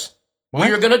devils. What?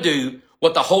 We are going to do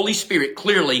what the Holy Spirit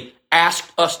clearly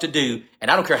asked us to do,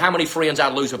 and I don't care how many friends I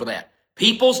lose over that.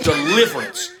 people's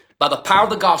deliverance by the power of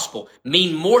the gospel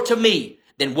mean more to me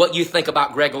than what you think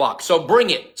about Greg Locke. So bring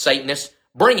it, Satanists.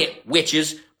 Bring it,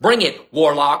 witches. Bring it,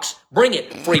 warlocks. Bring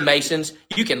it, Freemasons.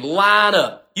 You can line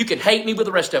up. You can hate me with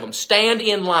the rest of them. Stand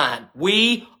in line.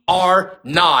 We are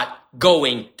not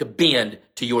going to bend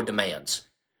to your demands.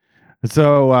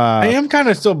 So I am kind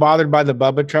of still bothered by the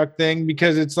Bubba truck thing,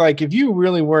 because it's like, if you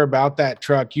really were about that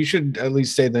truck, you should at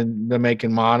least say the make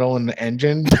and model and the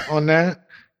engine on that.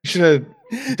 You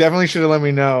definitely should have let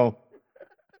me know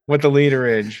what the leader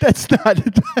is. That's not.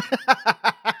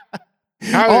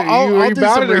 Are you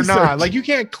about it or not? Like, you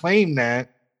can't claim that.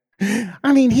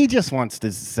 I mean, he just wants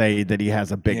to say that he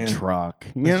has a big truck.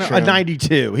 You know, a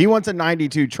 92. He wants a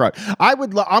 92 truck. I'm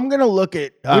going to look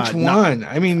at which one.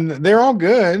 I mean, they're all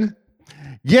good.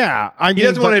 Yeah, he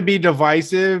doesn't want to be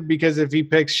divisive, because if he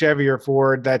picks Chevy or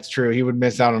Ford, that's true. He would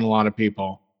miss out on a lot of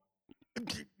people.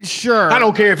 Sure. I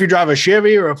don't care if you drive a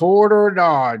Chevy or a Ford or a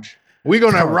Dodge. We're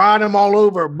going to ride them all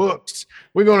over books.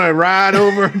 We're going to ride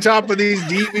over on top of these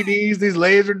DVDs, these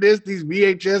laser discs, these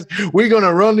VHS. We're going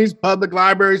to run these public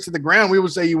libraries to the ground. We will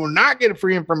say you will not get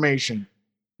free information.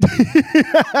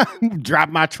 Drop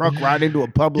my truck right into a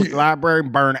public library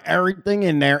and burn everything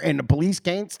in there, and the police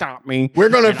can't stop me. We're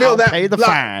going to fill pay the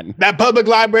fine. That public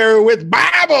library with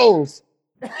Bibles.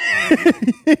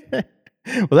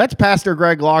 Well, that's Pastor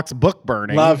Greg Locke's book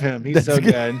burning. Love him. He's so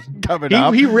good. Coming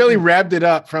up. He really revved it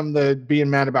up from the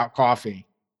being mad about coffee.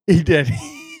 He did.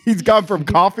 He's gone from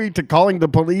coffee to calling the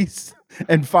police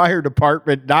and fire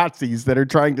department Nazis that are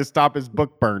trying to stop his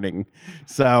book burning.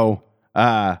 So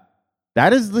that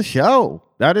is the show.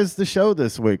 That is the show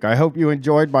this week. I hope you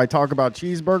enjoyed my talk about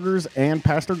cheeseburgers and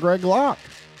Pastor Greg Locke.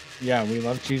 Yeah, we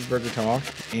love cheeseburger talk.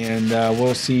 And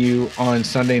we'll see you on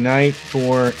Sunday night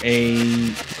for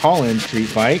a call-in street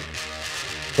fight.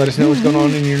 Let us know what's going on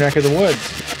in your neck of the woods.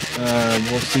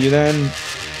 We'll see you then.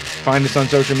 Find us on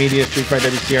social media, Street Fight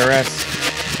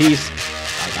WCRS. Peace.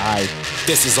 Bye-bye.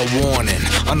 This is a warning,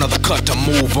 another cut to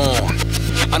move on.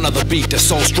 Another beat that's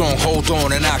so strong, hold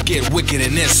on and I get wicked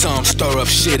and then some. Stir up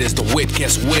shit as the wit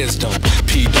gets wisdom.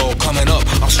 P-Dog coming up,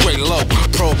 I'm straight low.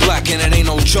 Pro-black and it ain't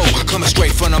no joke. Coming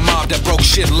straight from the mob that broke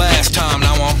shit last time.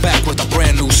 Now I'm back with a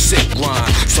brand new sick grind.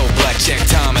 So black, check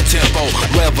time and tempo.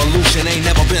 Revolution ain't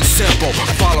never been simple.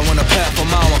 Following the path a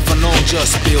mile and for known.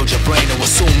 Just build your brain and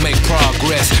we'll soon make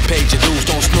progress. Paid your dues,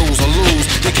 don't snooze or lose.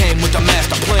 They came with the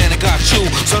master plan and got you.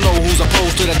 So know who's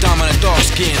opposed to the dominant dark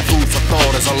skin. Food for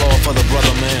thought is a law for the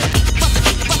brother man.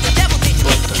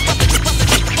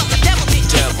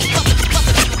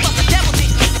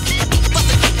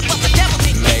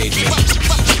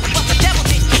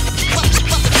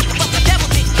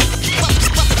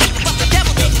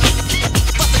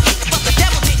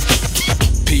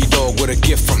 P-Dog with a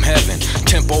gift from heaven.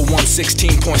 Tempo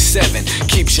 116.7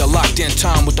 keeps you locked in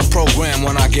time with the program.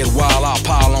 When I get wild, I'll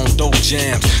pile on dope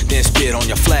jams, then spit on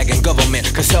your flag and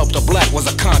government. Cause help the black was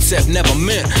a concept never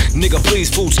meant. Nigga, please,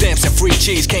 food stamps and free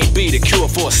cheese can't be the cure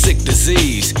for a sick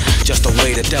disease. Just the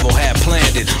way the devil had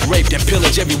planned it. Raped and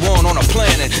pillage everyone on the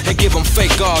planet and give them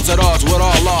fake gods at odds with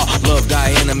all law. Love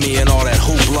thy enemy and all that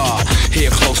hoopla.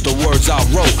 Here close the words I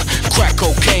wrote. Crack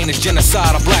cocaine is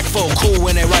genocide of black folk. Who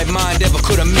in their right mind ever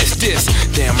could have missed this?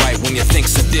 Damn right when you think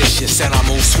seditious and I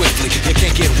move swiftly. You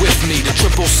can't get with me. The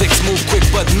 666 move quick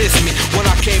but miss me. When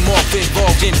I came off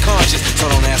involved in conscious. So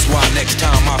don't ask why next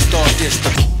time I start this.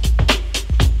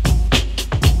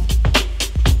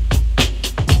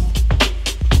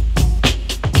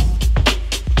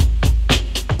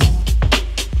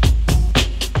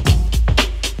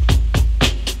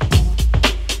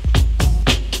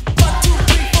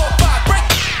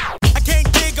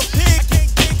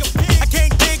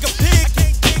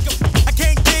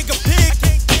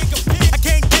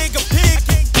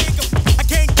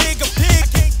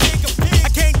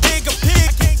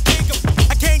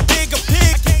 I can't dig a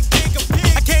pig.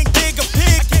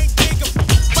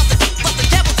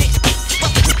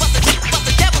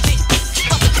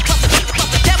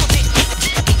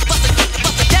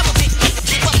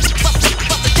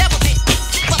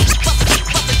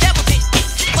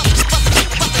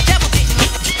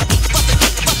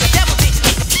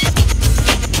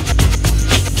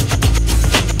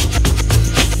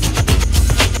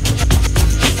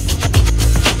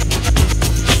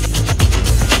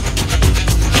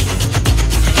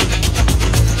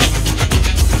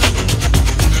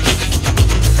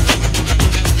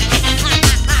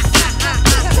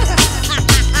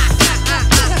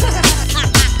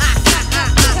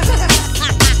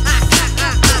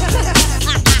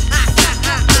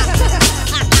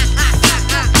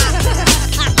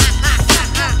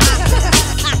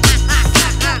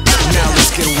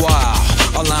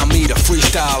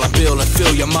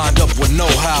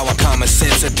 common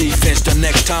sense of defense the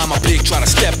next time a pig try to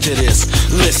step to this.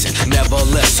 Listen, never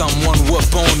let someone whoop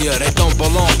on you. They don't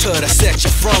belong to the set you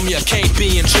from. You can't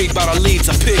be intrigued by the leads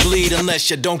a pig lead unless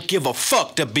you don't give a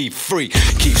fuck to be free.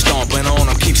 Keep stomping on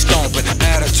them, keep stomping.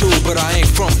 Attitude, but I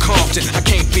ain't from Compton. I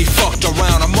can't be fucked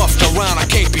around, I'm muffed around. I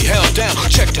can't be held down.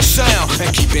 Check the sound and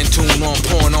keep in tune, on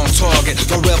point, on target.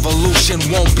 The revolution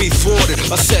won't be thwarted.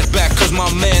 A setback cause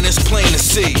my man is plain to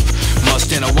see.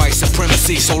 Must in a white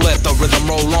supremacy, so let the rhythm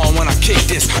roll on when I kick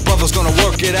this. Brother's gonna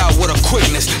work it out with a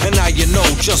quickness. And now you know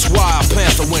just why a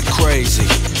panther went crazy.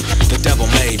 The devil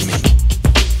made me.